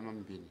gomda la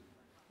mam bini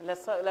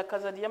la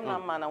KAZADI yam na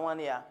mana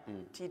wani ya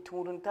ti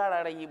turun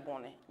tarara yi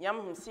bone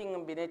yam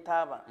sing bi ne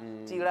taba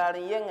ti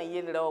rarin yenga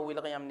yel rawa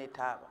wil yam ne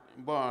taba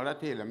bon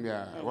raté lam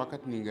ya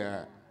wakat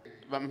ninga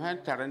bam han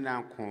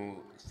tarana ko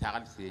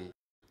sagalse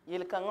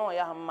yel kan ngo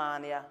ya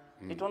hamman ya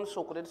iton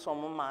sokre so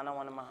mo mana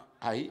wana ma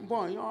ay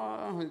bon yo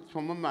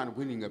so mo man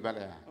bu ninga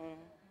bala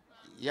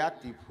ya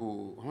ti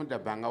fu honda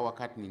banga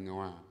wakat ninga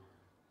wa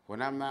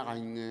wona ma ga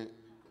ninga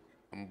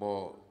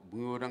mbo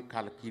bu ran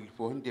kalkil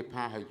fo honde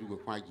pa ha jugo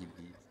fa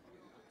gildi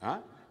ha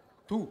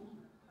tu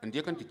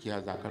ande kan tiki ha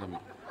zakarami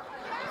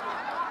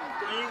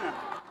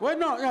ouais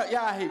non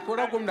ya hi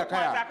pura gum da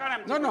kaya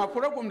non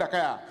pura gum da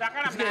kaya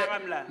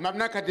mam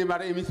na ka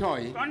démarrer émission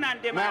yi mam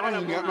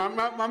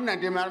na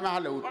démarrer ma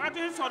halu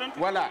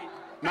voilà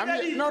mam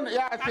non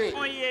ya c'est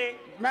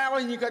ma ko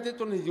ni ka te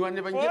ton ji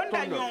wane ban je ton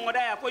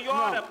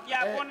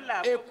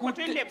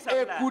écoute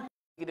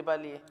gidi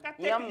bali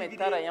yam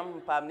metara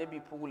yam pam ne bi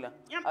pugula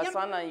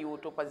asana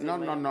yoto pazi non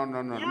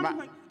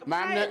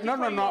mam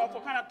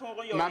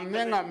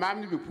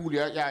ne bi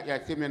pugula ya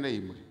semena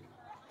yimo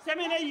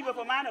semena yiba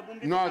fo mana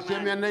bumbi non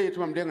semena yitu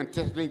mam dengan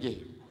test linge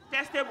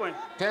tester bon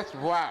test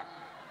voir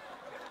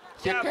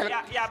c'est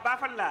ya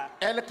bafalla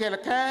elle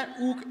quelqu'un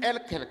ou elle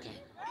quelqu'un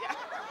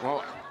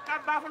ka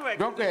bafal we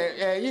donc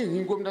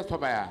yin ngom da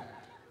sobaya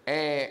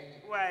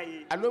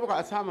ouais allo ba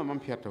asama mam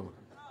fiato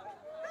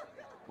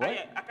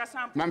ouais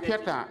akasam mam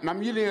fiata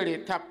mam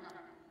yilere tap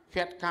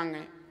fiat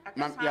kange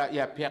mam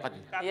ya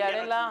perdi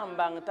ya la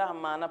mbang ta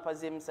mana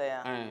pazim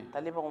saya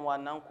taliba ko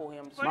wanan ko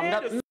yam mam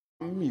da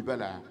mi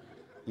bala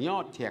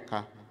yon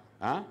tieka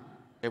hein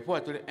il faut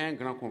être un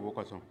grand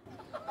convocation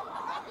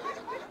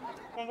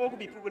convoque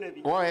bi pugule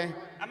bi ouais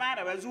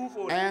amara ba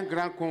zufo un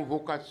grand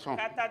convocation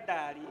kata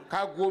dari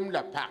ka gom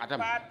la pardam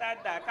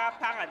da ka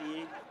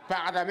paradi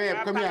pardam e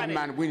comme ya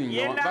man buni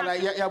yo bala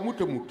ya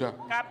muta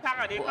ka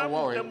paradi ka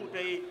muta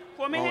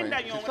fo me henda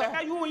yon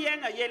ka yu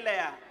yenga yella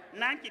ya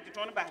nan ki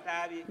ton ba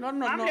tabi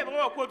am le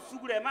bro ko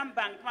sugure man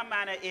bang ma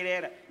mana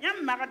erera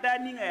nyam magada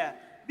ninga ya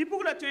bi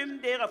pugula tem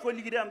de ga fo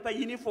ligida am pa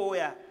yini fo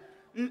ya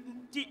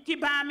ti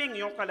ba men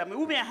yon kala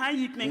mu be ha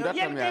yit men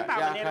yel te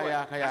pa ne ro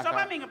so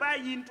ba men ba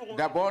yin to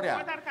d'abord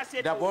ya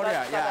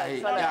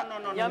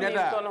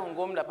neda ton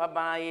ngom da pa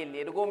ba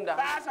yele gom da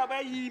ba sa ba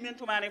yi men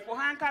to mane fo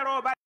han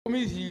karo ba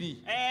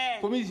komizili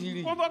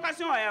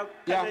convocation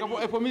ya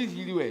ka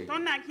komizili we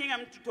ton na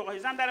kingam to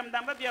gendarme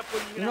damba bia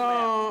police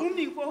no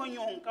mumni fo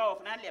nyon ka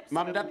of na lep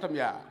mam datam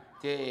ya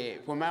te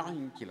fo ma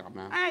hin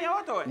kilama ya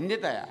oto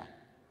neda ya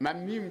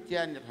mam mim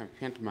tian ne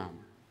fent mam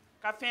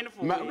ka fen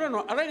fo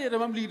non arade da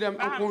mam lidam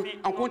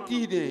en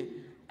continue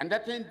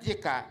andaten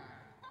dika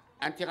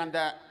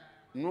antiranda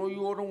no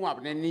yoro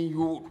wab ne ni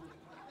yoro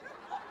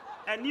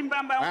ni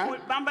bamba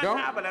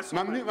na bala so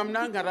mam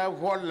na ngara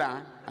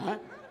vola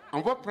on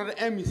va prendre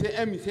un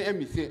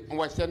missé on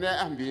va changer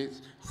ambi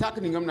sak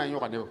ni ngam na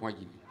yoro ne fa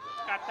gidi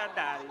kata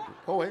dali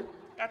ouais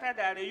kata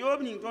dali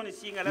yob ni ton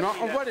singa la non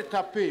on va le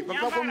taper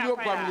papa comme yo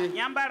pamni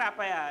yamba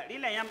rapa ya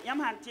lila yam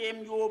han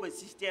tem yob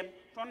system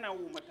ton na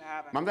wu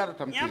mata ba mam da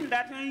tam yam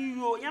da tan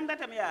yo yam da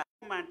tam ya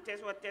man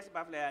test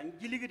bafla ya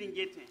ngiligi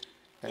ngete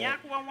nya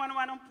ko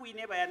wan pui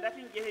ne ba ya da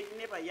tin je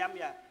ne ba yam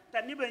ya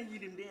tan ni ban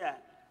yilim de ya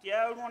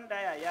Tia ronda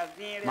ya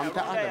vere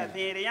ronda ya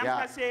vere yam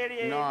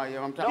passerie no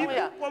ya mam ta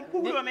kom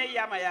kulo me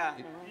yama ya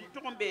to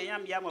kombe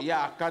yam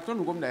ya ka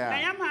ton gom da ya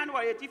yam han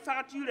wa ti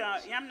facture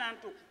yam nan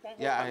to kon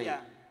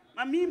ya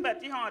ma mimba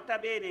ti han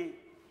tabene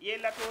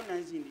yella to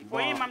nan zindi fo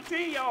yim mam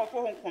tun ya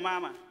ko hon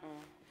komama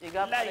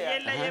la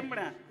yella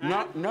yemra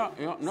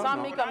no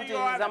sami kam ti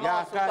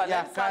zaman su ka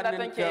ya ka da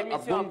tanke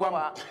emission ko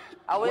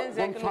a wen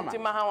ze kin ti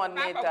ma hawan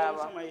ne ta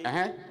ba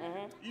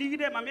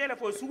ligide mam yella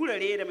fo sugura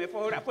rede me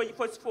fo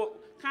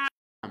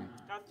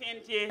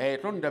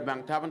ton da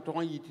bank taban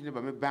ton yiti ne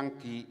ba me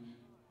banki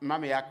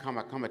mama ya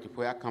kama ti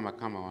fo ya kama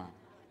wa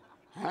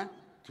ha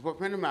ti fo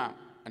fenma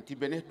anti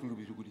bene tulu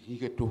bi sugudi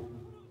hiketo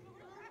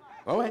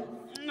owe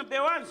be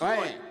wan so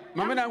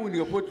mama na wuni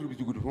ga fo tulu bi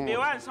sugudi fo be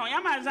wan so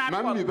ya ma zan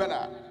ko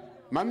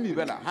mammi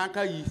bala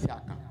haka yi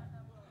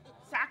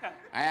saka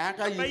ay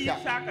haka yi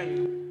saka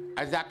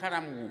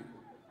azakaram wu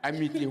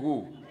amiti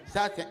wu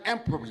ça c'est un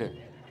problème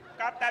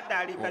kata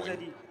dari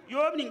kazadi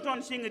yob ning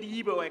ton singri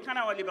yibe way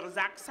kana wali ber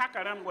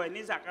sakaram boy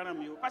ni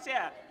zakaram yo parce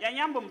ya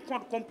nyambum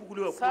compte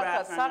kompugulo ko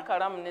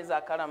sakaram ni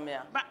zakaram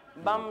ya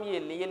bam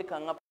yel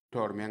kan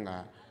tor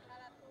menga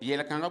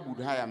yel kan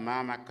budu haya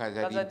mama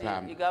kazadi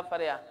tam iga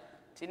farya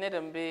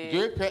tinedambe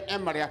je fais un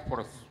mariage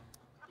force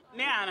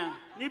ne ana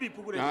ni bi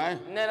pugure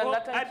ne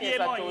ndatan ke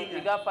sato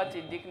iga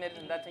pati diknet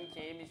ndatan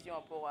ke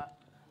emission poa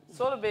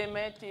solbe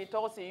meti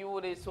torsi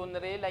yure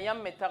sonre la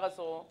yam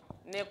metaraso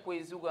ne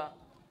kwezuga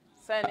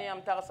sane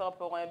yam tarasa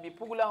poa bi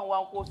pugula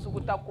wa ko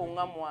suguta ko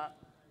ngamwa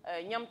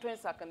nyam tun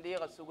sakande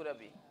ra sugura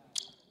bi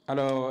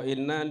alors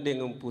il n'a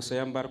ndengum pousse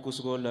yam bar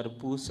kusgo lar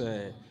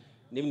pousse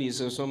nimni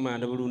so soma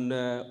na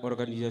burunda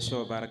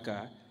organisation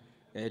barka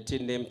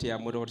tindem ti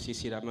amodor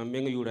sisira ma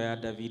menga yura ya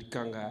David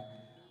Kanga.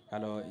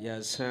 Alors, il y a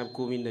 5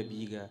 communes de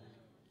Biga,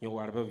 il y a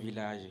un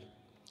village.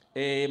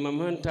 Et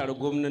maman, tu as le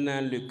gomme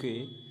dans le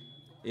quai,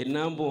 et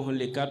non, bon,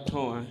 les 4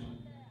 ans.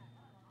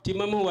 Tu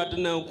m'as dit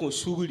que tu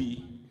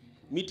souri,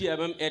 mais tu as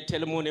même été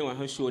tellement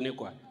de choses,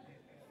 quoi.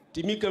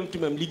 Tu m'as comme tu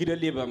m'as dit que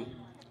tu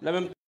la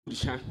même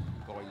champ.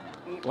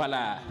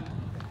 Voilà.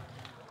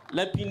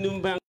 La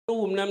pinumba,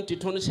 ou même tu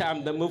tournes ça,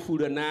 de me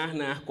foutre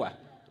na quoi.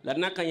 La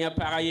nakanya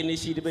pareil,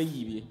 n'est pas de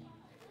yibi.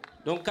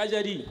 Donc,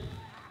 KAZADI.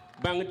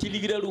 Bang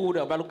tiligira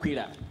ruda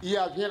balkwira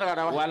ya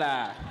vira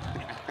voilà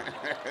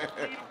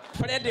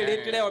frère de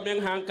l'éclair o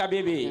men han ka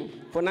bébé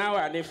fona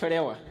wa ne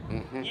frewa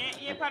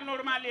ye pas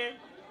normal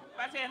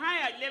parce que ha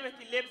ya lebe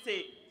ti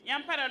lebse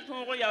yam paran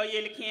to go ya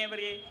yel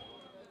kembre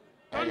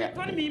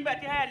ton mi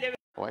mbati ha lebe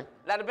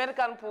la ber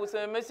kan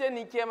pousse monsieur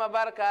Nikema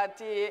barka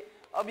ti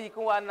obi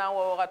ko wana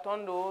wo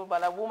gatondo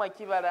bala buma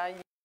kibara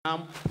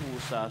am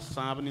poussa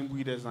sabni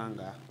buide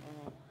zanga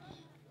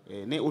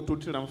ne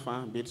ototiram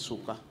fa bet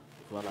suka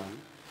voilà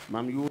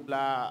mam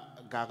yula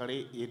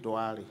gagre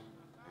Edouard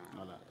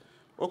voilà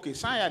ok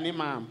ça ya ni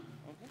mam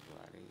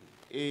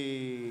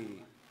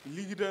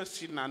leader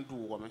sinandu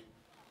wome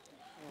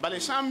bale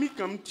sam mi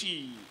kam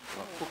ti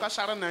ko ka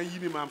sara na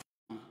yini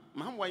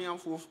mam wayan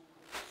fo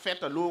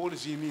feta lowol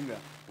zininga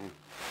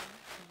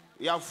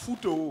ya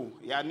futo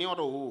ya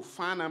nioro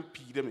fanam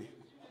pideme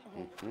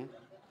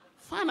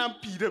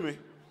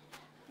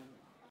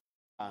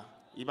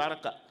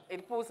ibaraka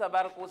il pousse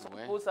barco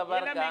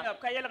yela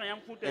kayela yam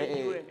futo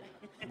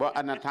bon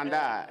en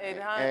attendant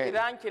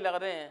iran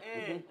kilare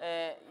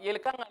yel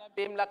kan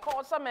bem la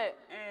ko same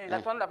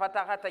la ton la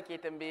fata hata ke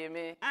tembe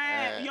me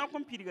yo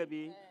kom pidiga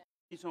be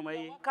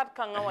isomay kat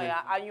kan wa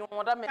ya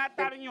anyonda me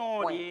katar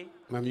nyodi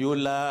mam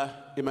yola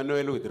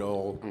Emmanuel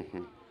Odro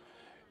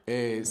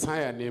sa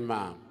ya ne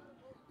ma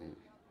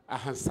a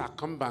han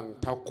sakambang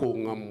ta ko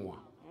ngamwa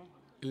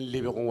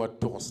lebe ko wa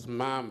tos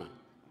mama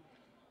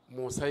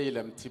Musa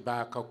yilam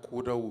tibaka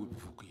kuda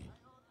wufuki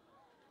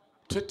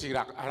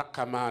tutira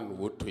arkaman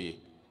wotoye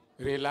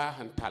rela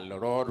han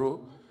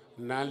talroro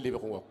nan libe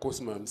ko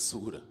kosma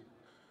msura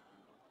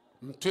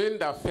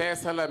mtenda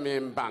fesala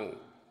membang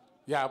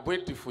ya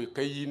bweti fu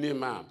kayine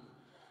ma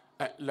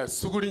la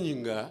suguri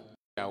nyinga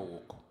ya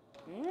woko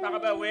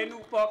Baba wenu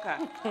poka.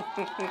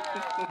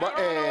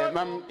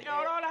 Mam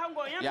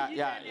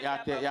ya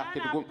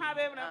te gum.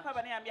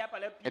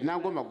 Na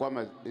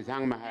goma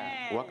zang ma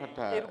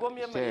wakata. Gom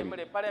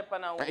yemre pare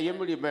pana.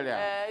 Yemri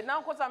bele.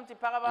 Na ko samti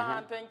paraba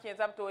hanten ki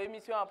zapto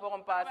émission a pour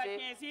passer.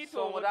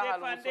 Son ra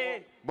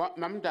halu. Bon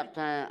mam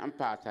data en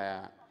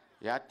pata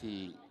ya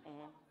ti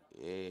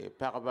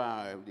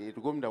paraba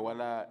gom da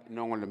wala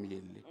nongolum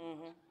yelle.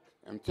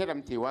 Am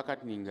ti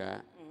wakat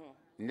ninga.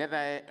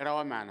 Neda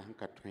rawa mana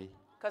hankatwi.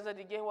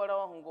 KAZADI ge wara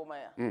wa ngoma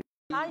ya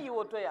ayi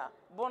woto ya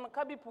bon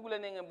kabi pugule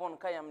nenge bon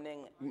kayam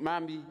nenge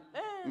mambi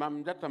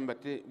mam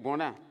datambate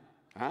bona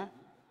ha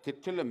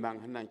tetele mbang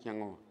hanan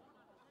kyango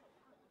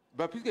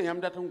ba piske yam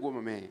datan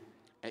goma me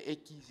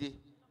ekize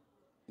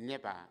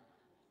neba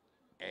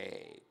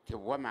te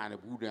wama na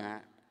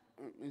buda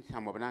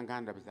insamo bana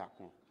ganda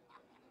bizako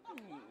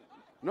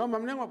non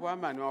mam nengo ba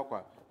ma no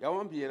quoi ya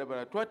won biela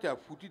bala toi tu as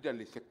foutu dans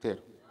le secteur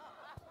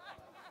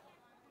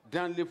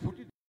dans le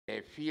foutu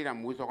fira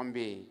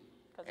muzombe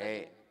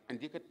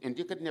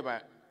indicat neba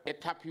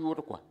étape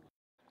your quoi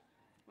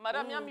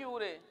madame yam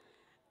yure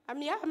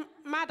Amia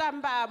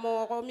madame ba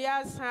mo ko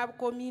mia sab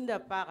ko minda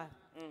para.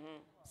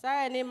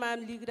 Sa ne mam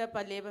ligra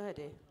pa leba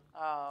de.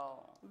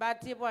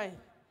 Bati boy.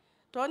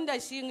 Tonda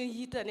sing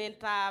hita ne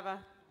taba.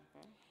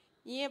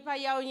 Ye pa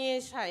yaw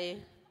nye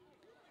sai.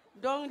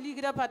 Dong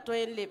ligra pa to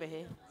en lebe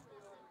he.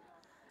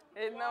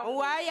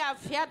 Wa ya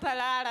fiata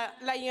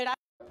la yira.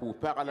 Pour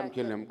pas à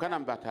l'amkelem, quand on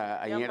bat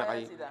à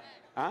Yéraï.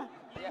 Hein?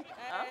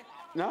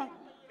 Non?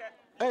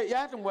 Eh,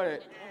 y'a ton bois.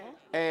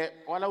 Eh,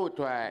 voilà où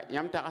toi,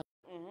 Yamta.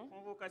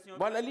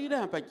 Voilà, l'idée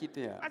un paquet.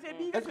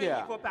 Est-ce qu'il y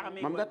a?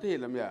 Mamgaté,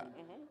 le mien.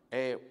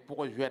 Eh,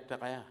 pour jouer à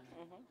Terre.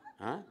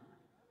 Hein?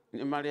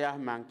 Maria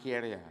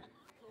manqueria.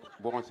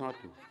 Bon sang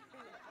tout.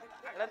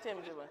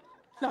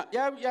 Non, il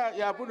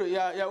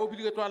y a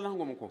obligatoire là,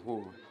 on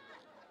confond.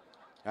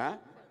 Hein?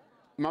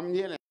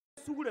 Mamniel.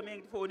 Sugura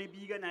meng fo ne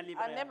biga na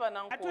libre.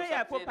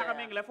 Atoya fo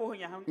parameng la fo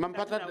nya. Mam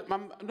pata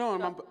mam non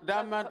mam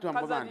dama to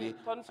mbandi.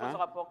 Ton so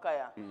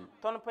rapokaya.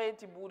 Ton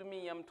payeti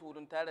burmi yam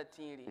turun tara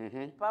tiri.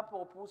 Pa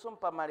pour pouson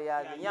pa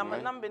mariage. Yam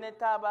nam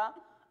benetaba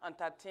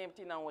anta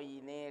tempti na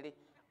wayinere.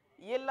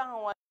 Yella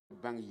wa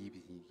bang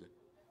yibi.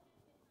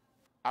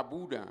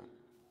 Abouda,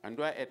 on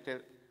doit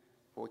être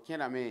pour qu'il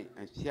y ait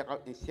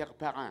un cher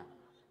parent.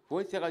 Pour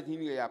un cher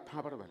il y a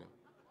pas de valeur.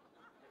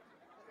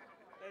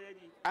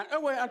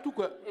 En tout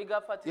cas, il y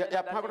a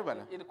pas de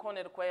valeur. Il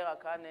connaît quoi il a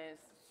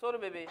sur le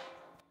bébé.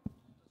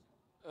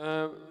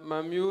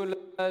 Mamioula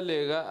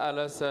Lega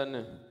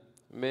Alassane,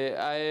 mais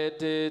a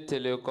été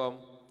télécom.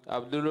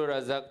 Abdul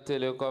Razak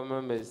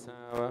télécom, mais ça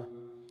va.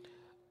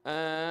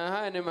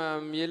 Hanema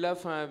Mila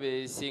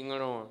Fabe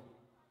Singron.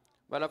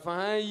 Voilà,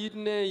 fin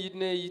yitne.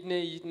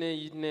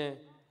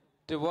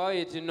 Tu vois,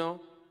 et tu non,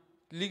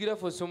 ligra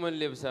faut seulement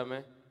lever sa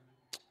main.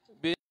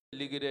 Ben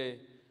ligra.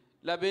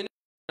 La ben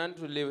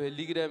tu lever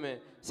ligra mais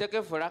c'est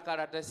que fera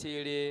karata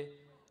serré.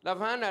 La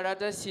fin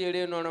rata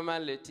serré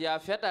normal. Tu as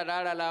fait à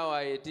rara la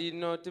wa et tu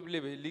non tu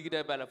lever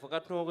ligra bala. Faut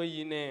qu'à ton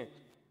yine.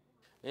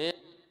 Eh,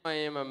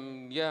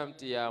 mam yam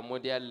ti ya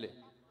mondial.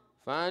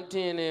 Fin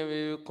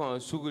tiene con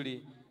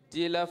sugri.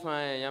 Ti la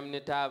fin yam ne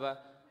taba.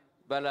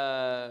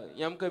 Bala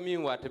yam kami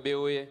wat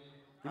bewe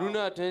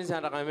luna ten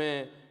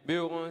sanakame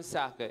bewon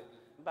sake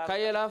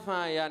kayela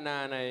fa ya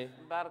nana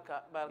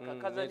barka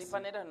kazadi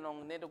paneda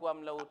nong ne do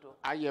am lawto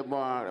aye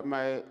bon ma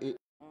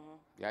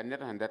ya net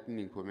handat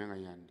ning ko menga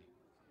yandi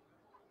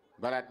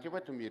bala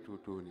tibatum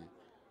yetuto ni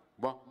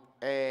bon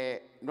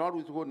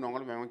noru ko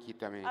nongol me won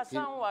kitame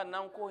asan wa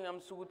nan ko yam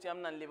suguti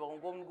am nan lebe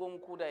gom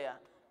kuda ya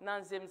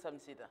nan zem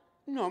samsida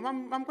non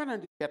mam kana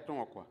di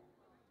peton quoi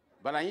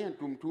bala yen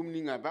tum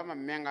ninga ba ma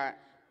menga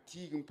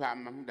tigin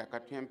pam mam da ka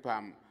tem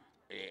pam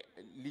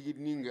ligid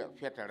ninga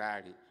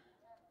fetarari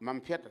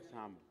mam feta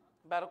sam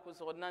barku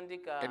so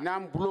nandika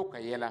nam bloka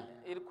yela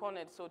il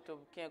connaît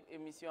soto ken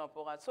émission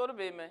pour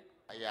sorbe me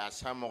ya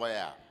samoya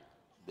ya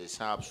be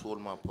sa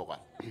absolument pour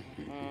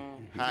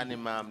hani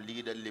mam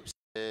ligida lips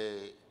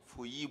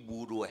fu yi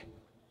budu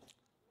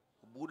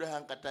budu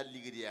han kata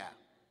ligidia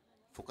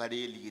fu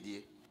kare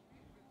ligidi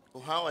o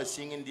hawa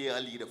singin di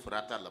aligida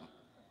furatalam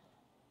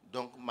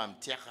donc mam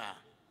tiaka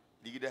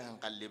ligida han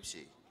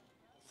kallepse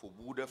fo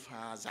buda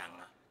fa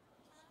zanga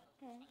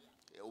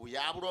o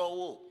yabro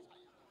wo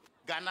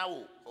gana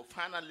wo o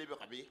fana lebe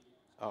kabe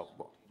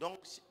bon donc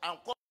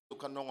encore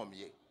kan nongom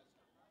ye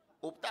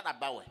o tada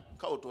bawe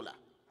ka otola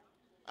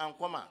en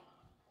comment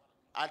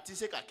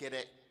artiste ka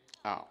kere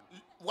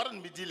waran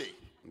mi dile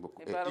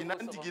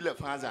inan digile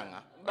fa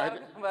zanga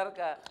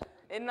barka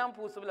enam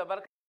pusubla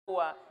barka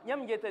wa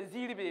nyam geta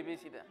ziri bebe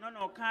sida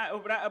non ka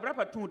obra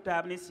pa tout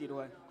table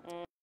sirwa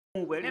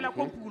ngwe ne la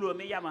kompulo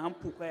me yama han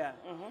puka ya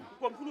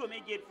kompulo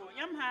me get fo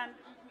yam han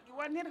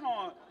wanir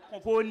ha ko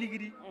fo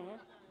ligri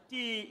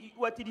ti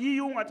wati yi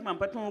yu ngati mam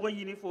paton ro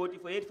yini fo ti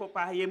fo et fo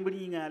pa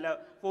yembri nga la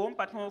fo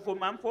paton fo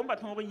mam fo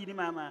paton ro yini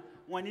mama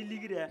wani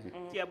ligri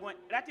ti abon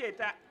rate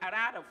ta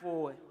arara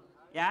fo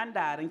ya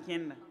ndarin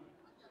kinna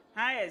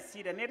ha ya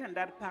sida ne tan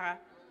dar pa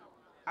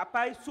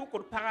apa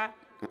sukur pa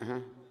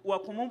wa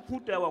kumum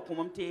puta wa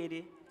kumum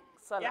tede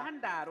ya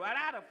handaro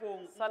arara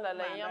fo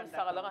salala yam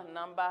sagala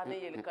nan ba ne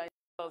yel kan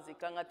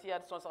zikanga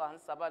tiar son sa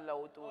sabala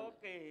auto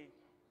okay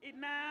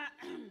ina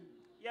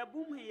ya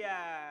bum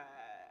ya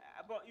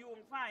bon yu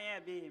fa ya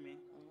be me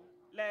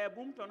la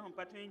bum ton hon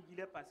patun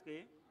gile parce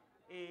que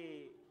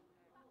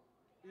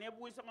ne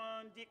bu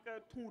son dik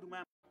tour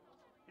ma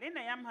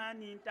rena yam ha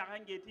ni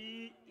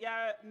tarangeti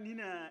ya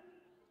nina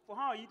fo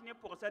ha yit ne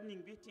pour ça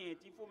ning bi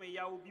tienti fo me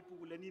yaw bi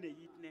pour la nina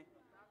yit ne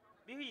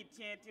bi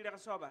tienti la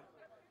soba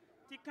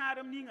ti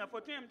karam ninga fo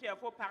temte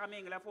fo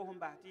parameng la fo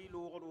homba ti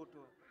lo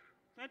roto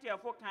tu as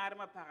fait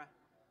carrément para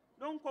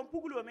donc comme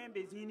pour le même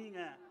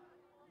bezininga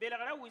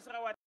belara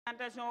wisra wa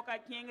tentation ka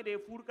king de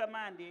four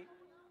commande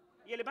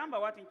yele bamba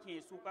watin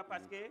kin suka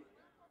parce que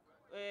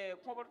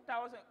ko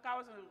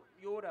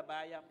 1000 euro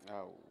ba ya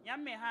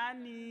nyamme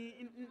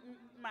hani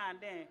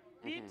mande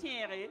bi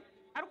tiere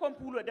ar comme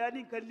pour le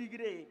dani ka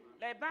ligre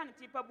la bank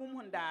ti pa bum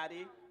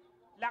hundare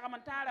la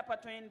kamantara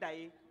patwen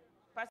dai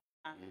parce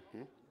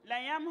la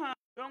yam ha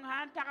donc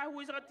han taka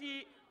wisra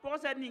ti pour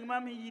ça ning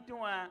mam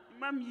yitwa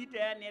mam yite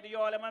ne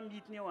yola mam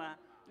yitni wa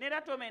ne da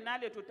to me na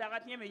le to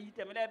tagat nye me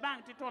yite me le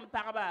bang ti ton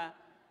parba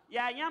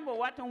ya yambo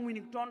watan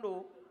winik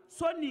tondo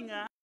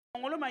soninga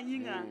ngolo ma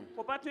yinga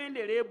ko patwen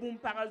de re bum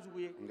para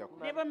zuye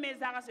ne ba me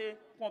zara se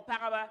ko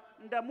parba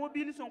nda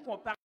mobile son ko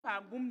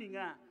parba bum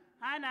ninga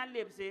hana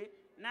lebse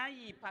na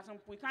yi pasan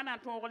pu kana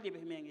ton ko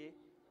lebe menge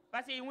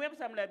parce que web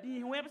sam la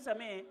bi web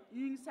same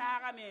yin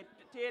sara me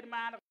ter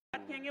man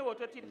kenge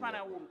woto tit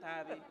fana wum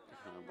tabe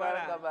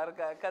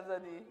barka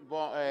KAZADI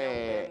bon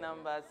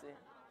nambase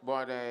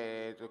bon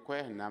de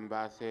quoi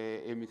nambase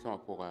émission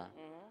pour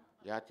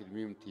ya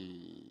tilmim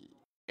ti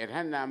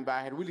han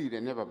namba her wuli de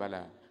ne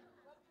babala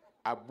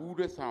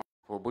abude san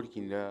fo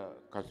burkina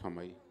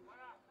kasomai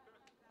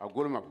a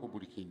golma fo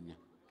burkina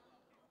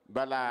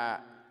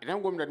bala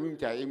ran gomna dum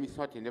ta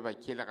émission ti ne ba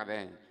kela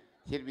kada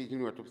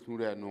Sidbiziri wato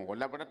sura no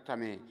la barata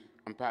me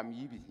am pam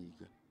yibi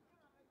siga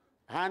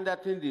handa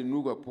tindi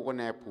nuga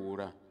pugona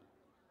pura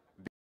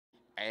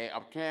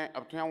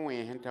obtain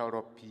we henta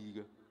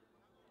europiga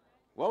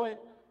wawe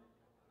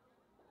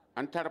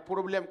antar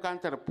problem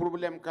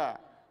ka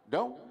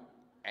donc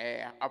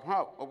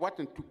apa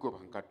watin tukko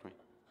ban katwe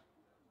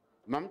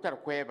mam tar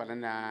kwe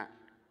balana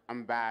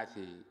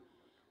ambasi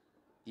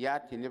ya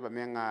tini ba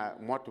menga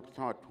moto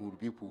psan tour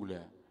bi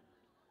pula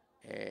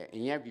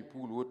nya bi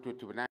pul woto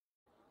tibna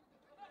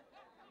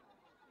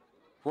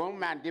fo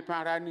man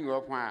dépendra ni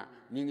ngo fa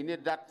ni ne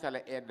dat sala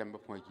edam ba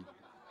fonji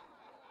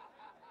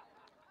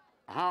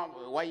ha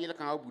wayil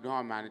kan abu do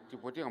man ti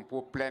poti on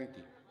po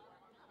plenty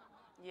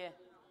yeah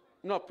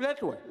no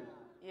plenty we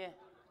yeah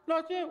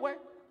no ti we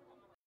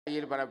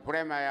yel bara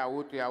vraiment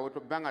ya woto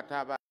banga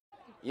taba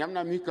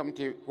yamna mi kam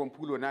te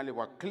kompulo na le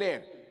wa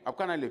clair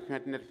apkana le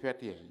fenêtre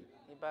fete yi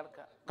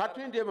barka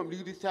katun de mam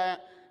ligi sa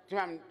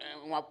timam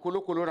wa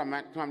kolo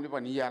rama timam le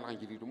bani yalla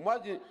ngidi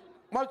moi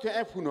c'est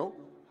un founo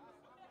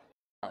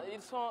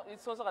ils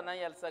sont ça na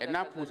yalla sa et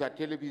na pour sa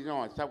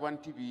télévision Savane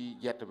TV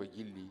yata ba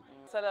gilli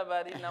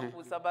salabari na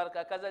pour sa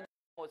barka KAZADI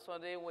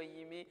sonde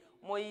wayimi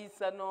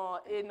Moïse no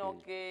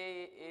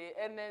Enoke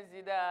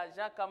Enezida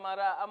Jean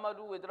Camara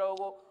Amadou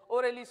Wedraogo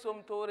Aurélie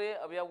Somtore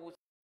abia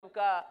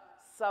wuka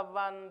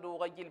savando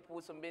ragil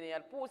pusum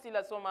benial pusi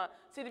la soma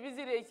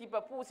Sidbiziri ici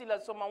pas pusi la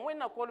soma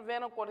wena kol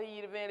vena kol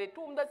yirvere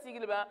tumda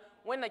sigilba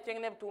wena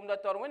kengne tumda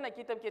tor wena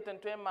kitab ketan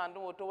to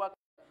mando to wa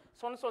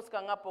son sos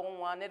kanga pon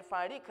wa net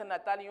fari kana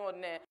talion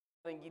ne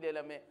ngile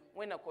la me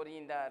wena kol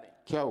yindare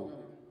ciao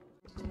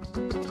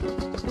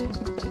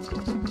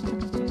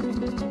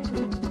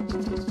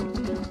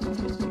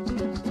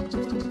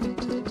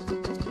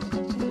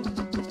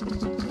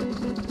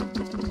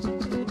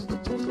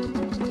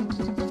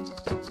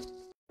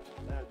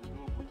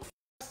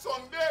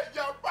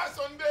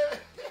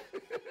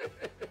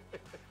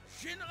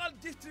Général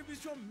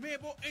distribution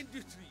Mebo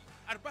Industrie.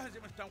 Arba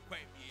Hazemestan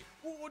Kwemi.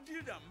 Ou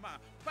dire d'Amba.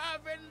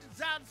 Pavé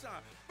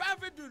Zarsa.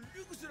 Pavé de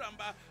luxe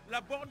d'Amba.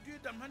 La bordure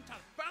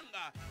d'Amantal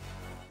Panga.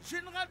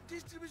 Général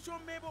distribution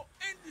Mebo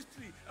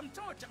Industrie.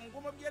 Amtawa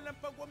Changoma Bielam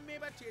Pago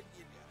Meba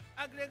Chedia.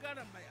 Agrégat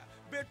Maya.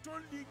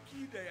 Béton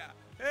liquide.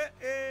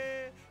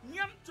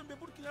 Nyam Tumbe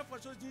Burkina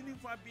Faso Zini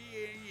Fabi.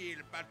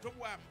 Il bateau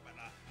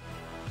Wambala.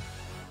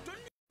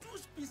 Tony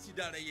tous pisi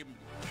dans la Yemli.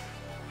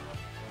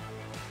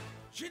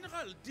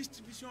 Général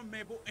distribution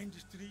Mebo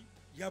Industrie,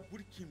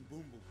 Yaburkim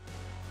Bumbo.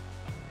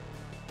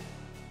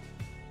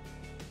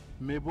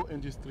 Mebo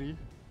Industrie,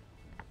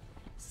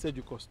 c'est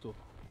du costaud.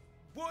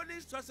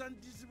 Boli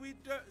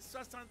 78,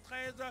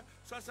 73,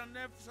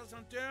 69,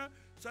 61,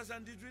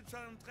 78,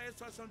 73,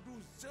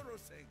 72,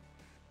 05.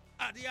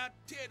 Adia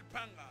Ted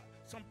Panga,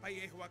 son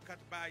paye Wakat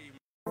Baim.